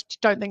I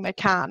don't think they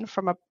can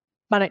from a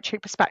monetary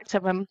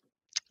perspective. And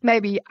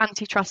maybe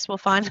antitrust will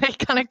finally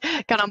kind of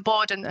get on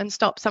board and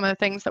stop some of the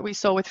things that we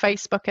saw with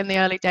Facebook in the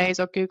early days,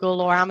 or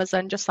Google or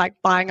Amazon, just like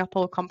buying up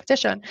all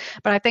competition.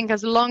 But I think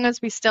as long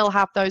as we still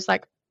have those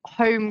like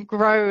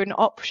homegrown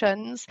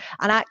options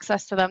and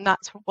access to them,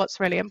 that's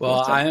what's really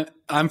important. Well,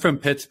 I'm from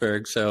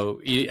Pittsburgh,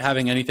 so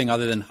having anything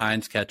other than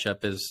Heinz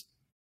ketchup is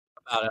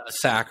about a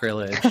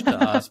sacrilege to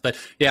us. But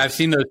yeah, I've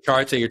seen those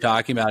charts that you're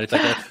talking about. It's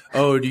like,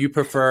 do you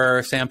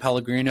prefer San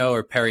Pellegrino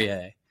or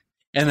Perrier?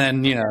 And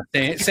then,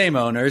 same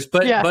owners,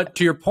 but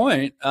to your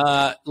point,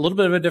 a little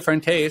bit of a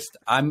different taste.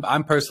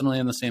 I'm personally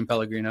in the San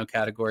Pellegrino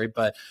category,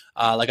 but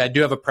like I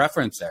do have a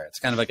preference there. It's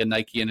kind of like a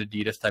Nike and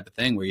Adidas type of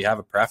thing where you have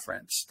a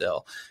preference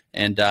still.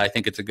 And I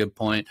think it's a good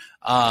point.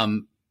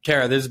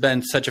 Tara, this has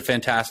been such a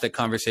fantastic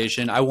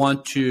conversation. I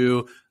want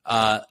to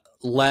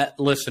let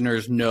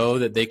listeners know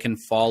that they can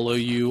follow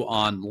you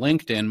on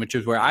LinkedIn, which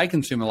is where I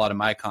consume a lot of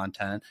my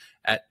content,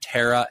 at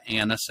Tara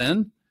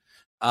Annison.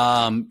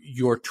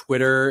 Your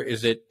Twitter,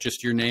 is it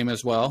just your name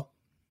as well?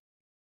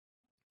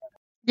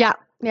 Yeah,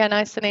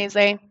 nice and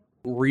easy.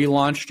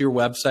 Relaunched your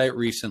website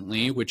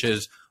recently, which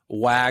is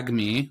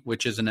WAGME,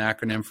 which is an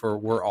acronym for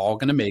We're All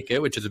Gonna Make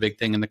It, which is a big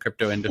thing in the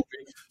crypto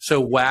industry.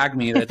 So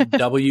WAGME, that's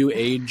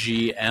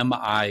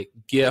WAGMI,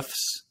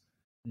 GIFTS,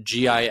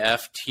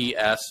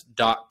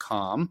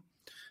 GIFTS.com.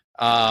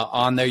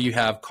 On there you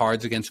have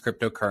Cards Against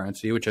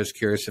Cryptocurrency, which I was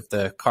curious if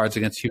the Cards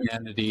Against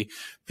Humanity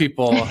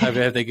people,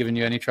 have they given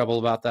you any trouble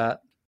about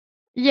that?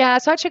 Yeah,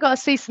 so I actually got a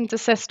cease and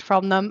desist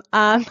from them,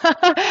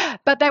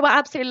 but they were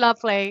absolutely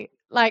lovely.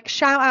 Like,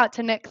 shout out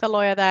to Nick, the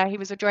lawyer there. He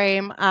was a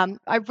dream.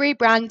 I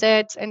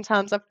rebranded in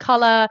terms of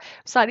color,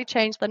 slightly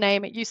changed the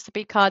name. It used to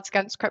be Cards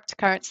Against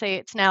Cryptocurrency.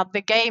 It's now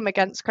The Game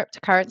Against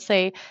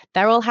Cryptocurrency.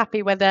 They're all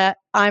happy with it.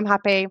 I'm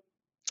happy.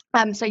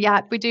 So yeah,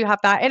 we do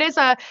have that. It is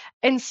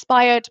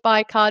inspired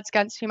by Cards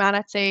Against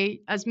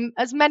Humanity, as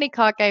many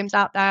card games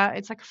out there.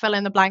 It's like a fill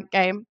in the blank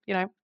game,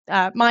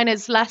 Mine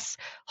is less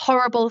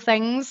horrible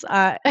things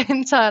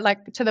into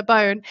like to the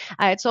bone.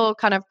 It's all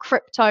kind of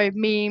crypto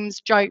memes,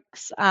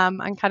 jokes,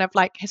 and kind of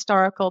like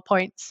historical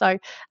points. So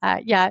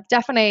yeah,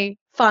 definitely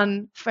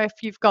fun for if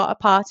you've got a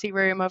party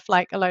room of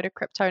like a load of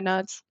crypto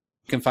nerds.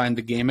 You can find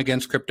The Game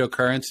Against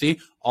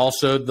Cryptocurrency,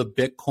 also the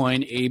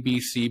Bitcoin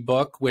ABC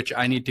book, which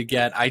I need to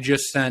get. I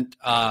just sent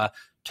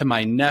to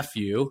my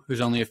nephew, who's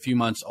only a few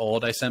months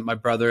old. I sent my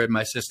brother and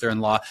my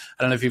sister-in-law. I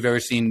don't know if you've ever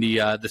seen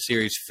the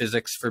series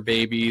Physics for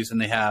Babies, and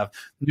they have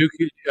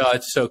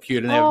it's so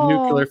cute, and they have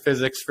nuclear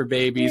physics for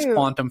babies,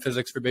 quantum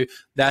physics for babies,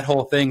 that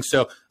whole thing.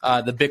 So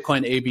the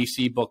Bitcoin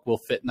ABC book will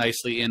fit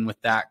nicely in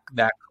with that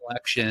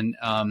collection.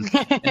 And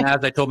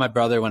as I told my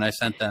brother when I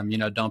sent them,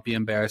 don't be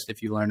embarrassed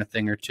if you learn a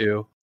thing or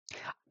two.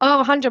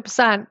 Oh,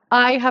 100%.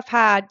 I have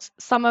had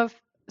some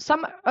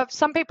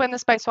people in the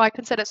space who I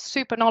consider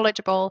super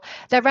knowledgeable.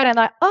 They've read it and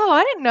like,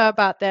 I didn't know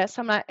about this.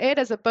 I'm like, it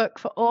is a book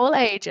for all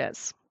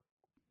ages.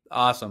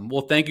 Awesome.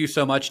 Well, thank you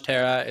so much,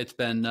 Tara. It's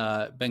been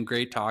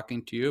great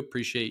talking to you.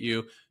 Appreciate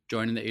you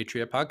joining the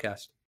Atria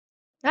podcast.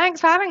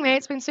 Thanks for having me.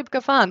 It's been super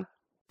good fun.